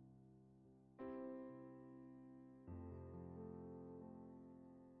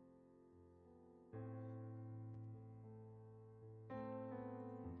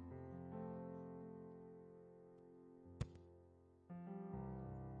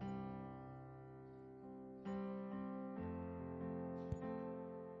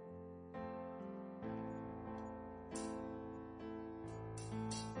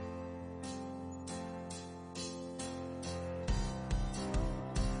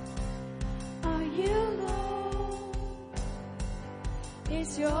ready.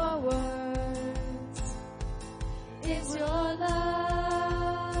 It's your words, it's your love,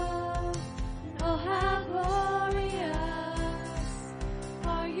 oh how glorious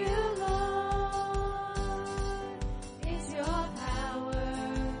are you, Lord, it's your power,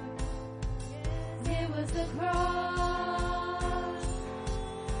 it was the cross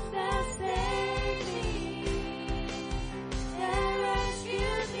that saved me, that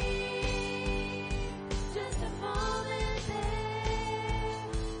rescued me, just a moment there.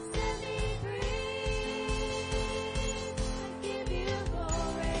 Set me free. I give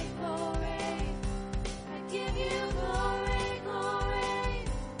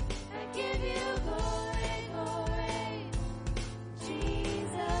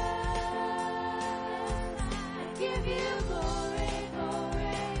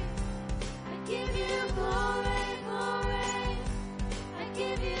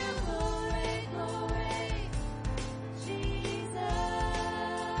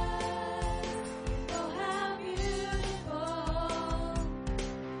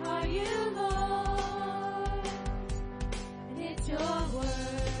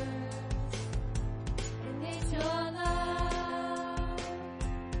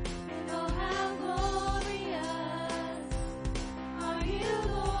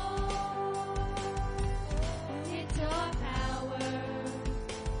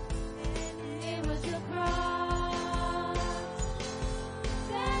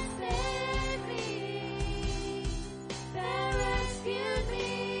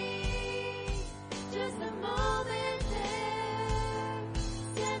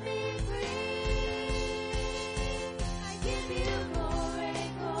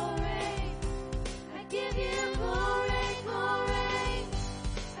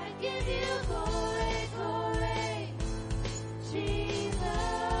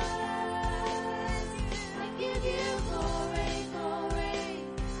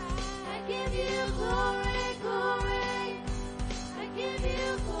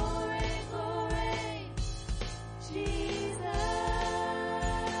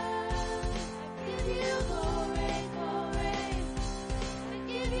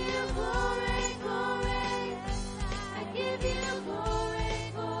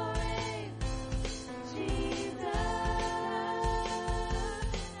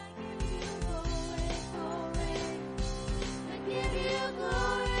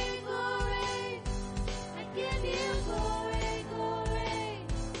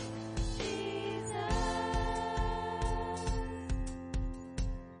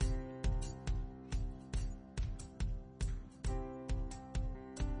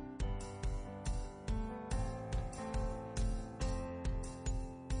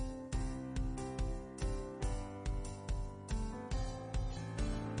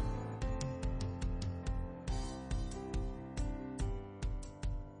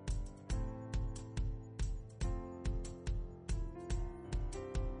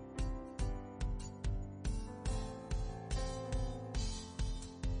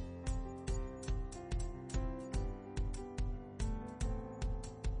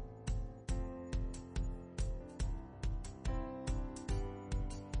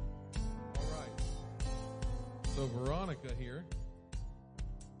So Veronica here,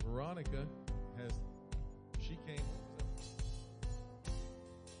 she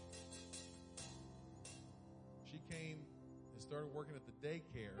came and started working at the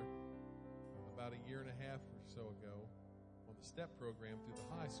daycare about a year and a half or so ago on the STEP program through the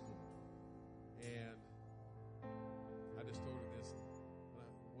high school. And I just told her this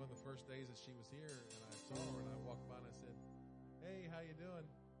one of the first days that she was here, and I saw her and I walked by and I said, "Hey, how you doing?"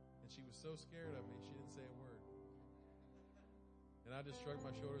 And she was so scared of me, she didn't say a word. And I just shrugged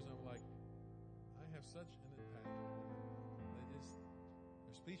my shoulders and I'm like, I have such an impact on them.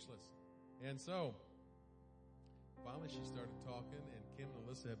 They're speechless. And so, finally she started talking, and Kim and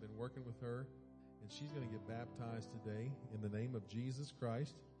Alyssa have been working with her, and she's going to get baptized today in the name of Jesus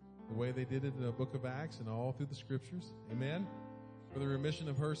Christ, the way they did it in the book of Acts and all through the scriptures. Amen. For the remission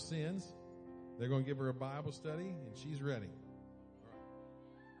of her sins. They're going to give her a Bible study, and she's ready.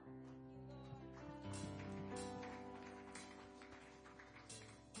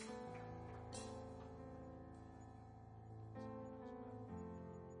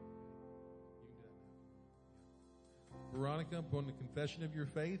 Veronica, upon the confession of your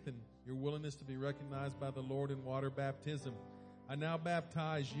faith and your willingness to be recognized by the Lord in water baptism, I now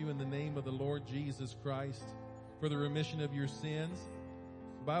baptize you in the name of the Lord Jesus Christ for the remission of your sins.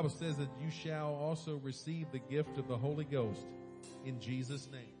 The Bible says that you shall also receive the gift of the Holy Ghost in Jesus'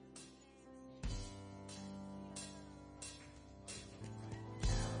 name.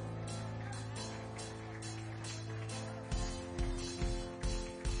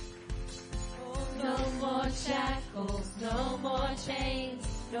 Shackles, no more chains,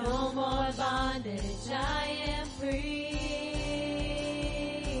 no more bondage, I am free,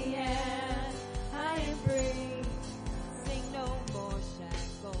 yeah, I am free. Sing no more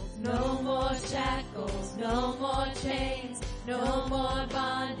shackles, no more shackles, no more chains, no more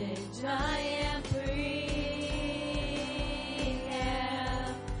bondage, I am free,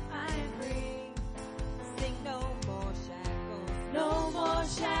 yeah, I am free. Sing no more shackles, no more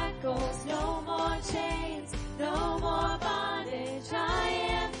shackles, no more chains, no more bondage, I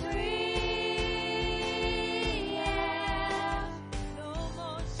am free, yeah. No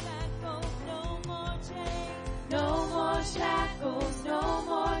more shackles, no more chains, no more shackles, no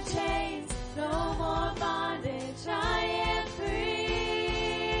more chains, no more bondage, I am free,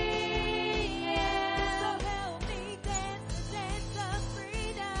 yeah. So help me dance the dance of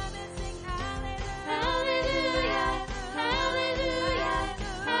freedom and sing hallelujah, hallelujah, hallelujah,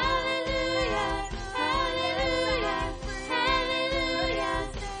 hallelujah.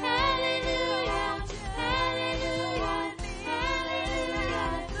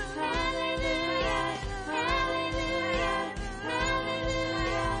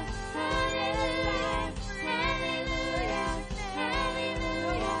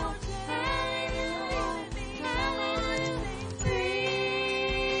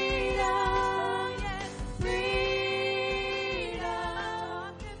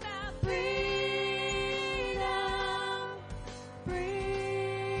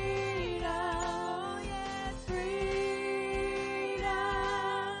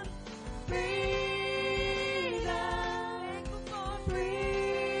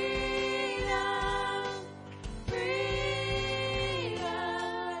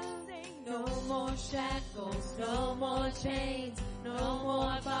 Shackles, no more chains, no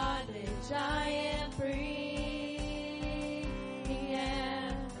more bondage, I am free,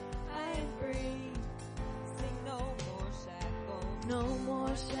 yeah, I am free. Sing no more shackles, no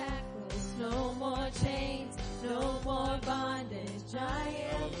more shackles, no more chains, no more bondage, I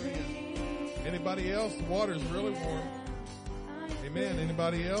am free. Anybody else? The water's really warm. Amen.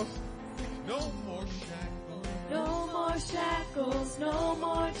 Anybody else? No more shackles. No more shackles, no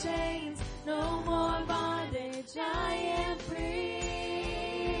more chains, no more bondage, I am free,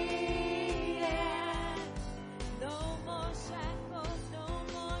 yeah. No more shackles, no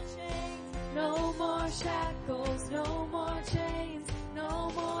more chains, no more shackles, no more chains,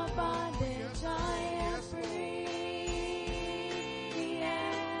 no more bondage, I am free,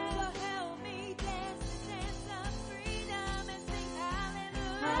 yeah. So help me dance the dance of freedom and sing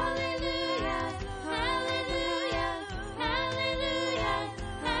hallelujah, hallelujah, hallelujah, hallelujah,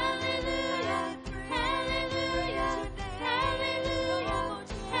 hallelujah, hallelujah, hallelujah,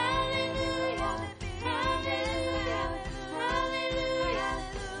 hallelujah, hallelujah, hallelujah, hallelujah,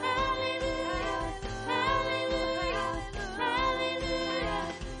 hallelujah, hallelujah.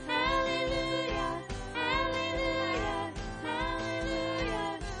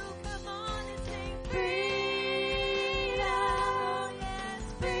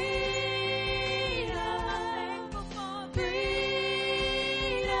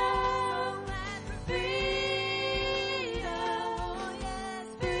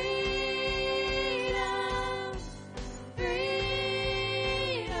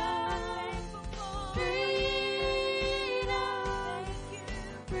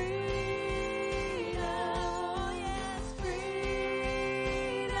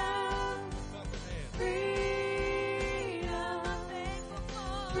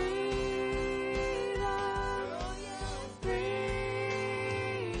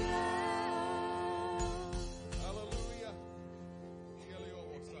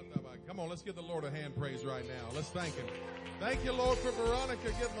 on, let's give the Lord a hand praise right now. Let's thank Him. Thank you, Lord, for Veronica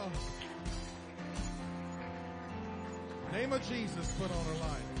getting the name of Jesus put on her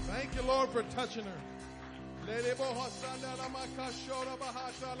life. Thank you, Lord, for touching her.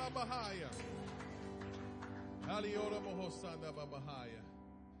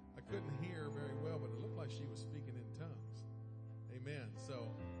 I couldn't hear very well, but it looked like she was speaking in tongues. Amen. So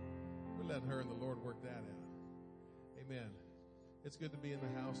we're letting her and the Lord work that out. Amen. It's good to be in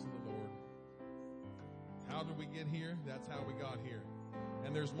the house of the Lord. How did we get here? That's how we got here.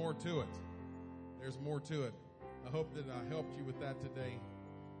 And there's more to it. There's more to it. I hope that I helped you with that today.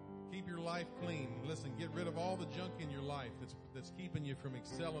 Keep your life clean. Listen, get rid of all the junk in your life that's keeping you from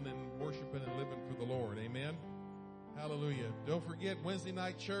excelling and worshiping and living for the Lord. Amen. Hallelujah. Don't forget Wednesday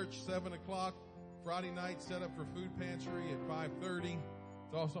night church, 7 o'clock. Friday night set up for food pantry at 5:30.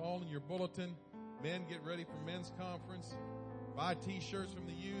 It's also all in your bulletin. Men, get ready for men's conference. Buy t-shirts from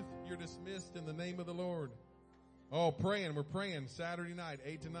the youth. You're dismissed in the name of the Lord. Oh, praying. We're praying Saturday night,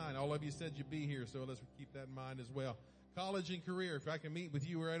 8 to 9. All of you said you'd be here, so let's keep that in mind as well. College and career. If I can meet with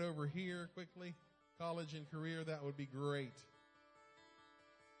you right over here quickly. College and career, that would be great.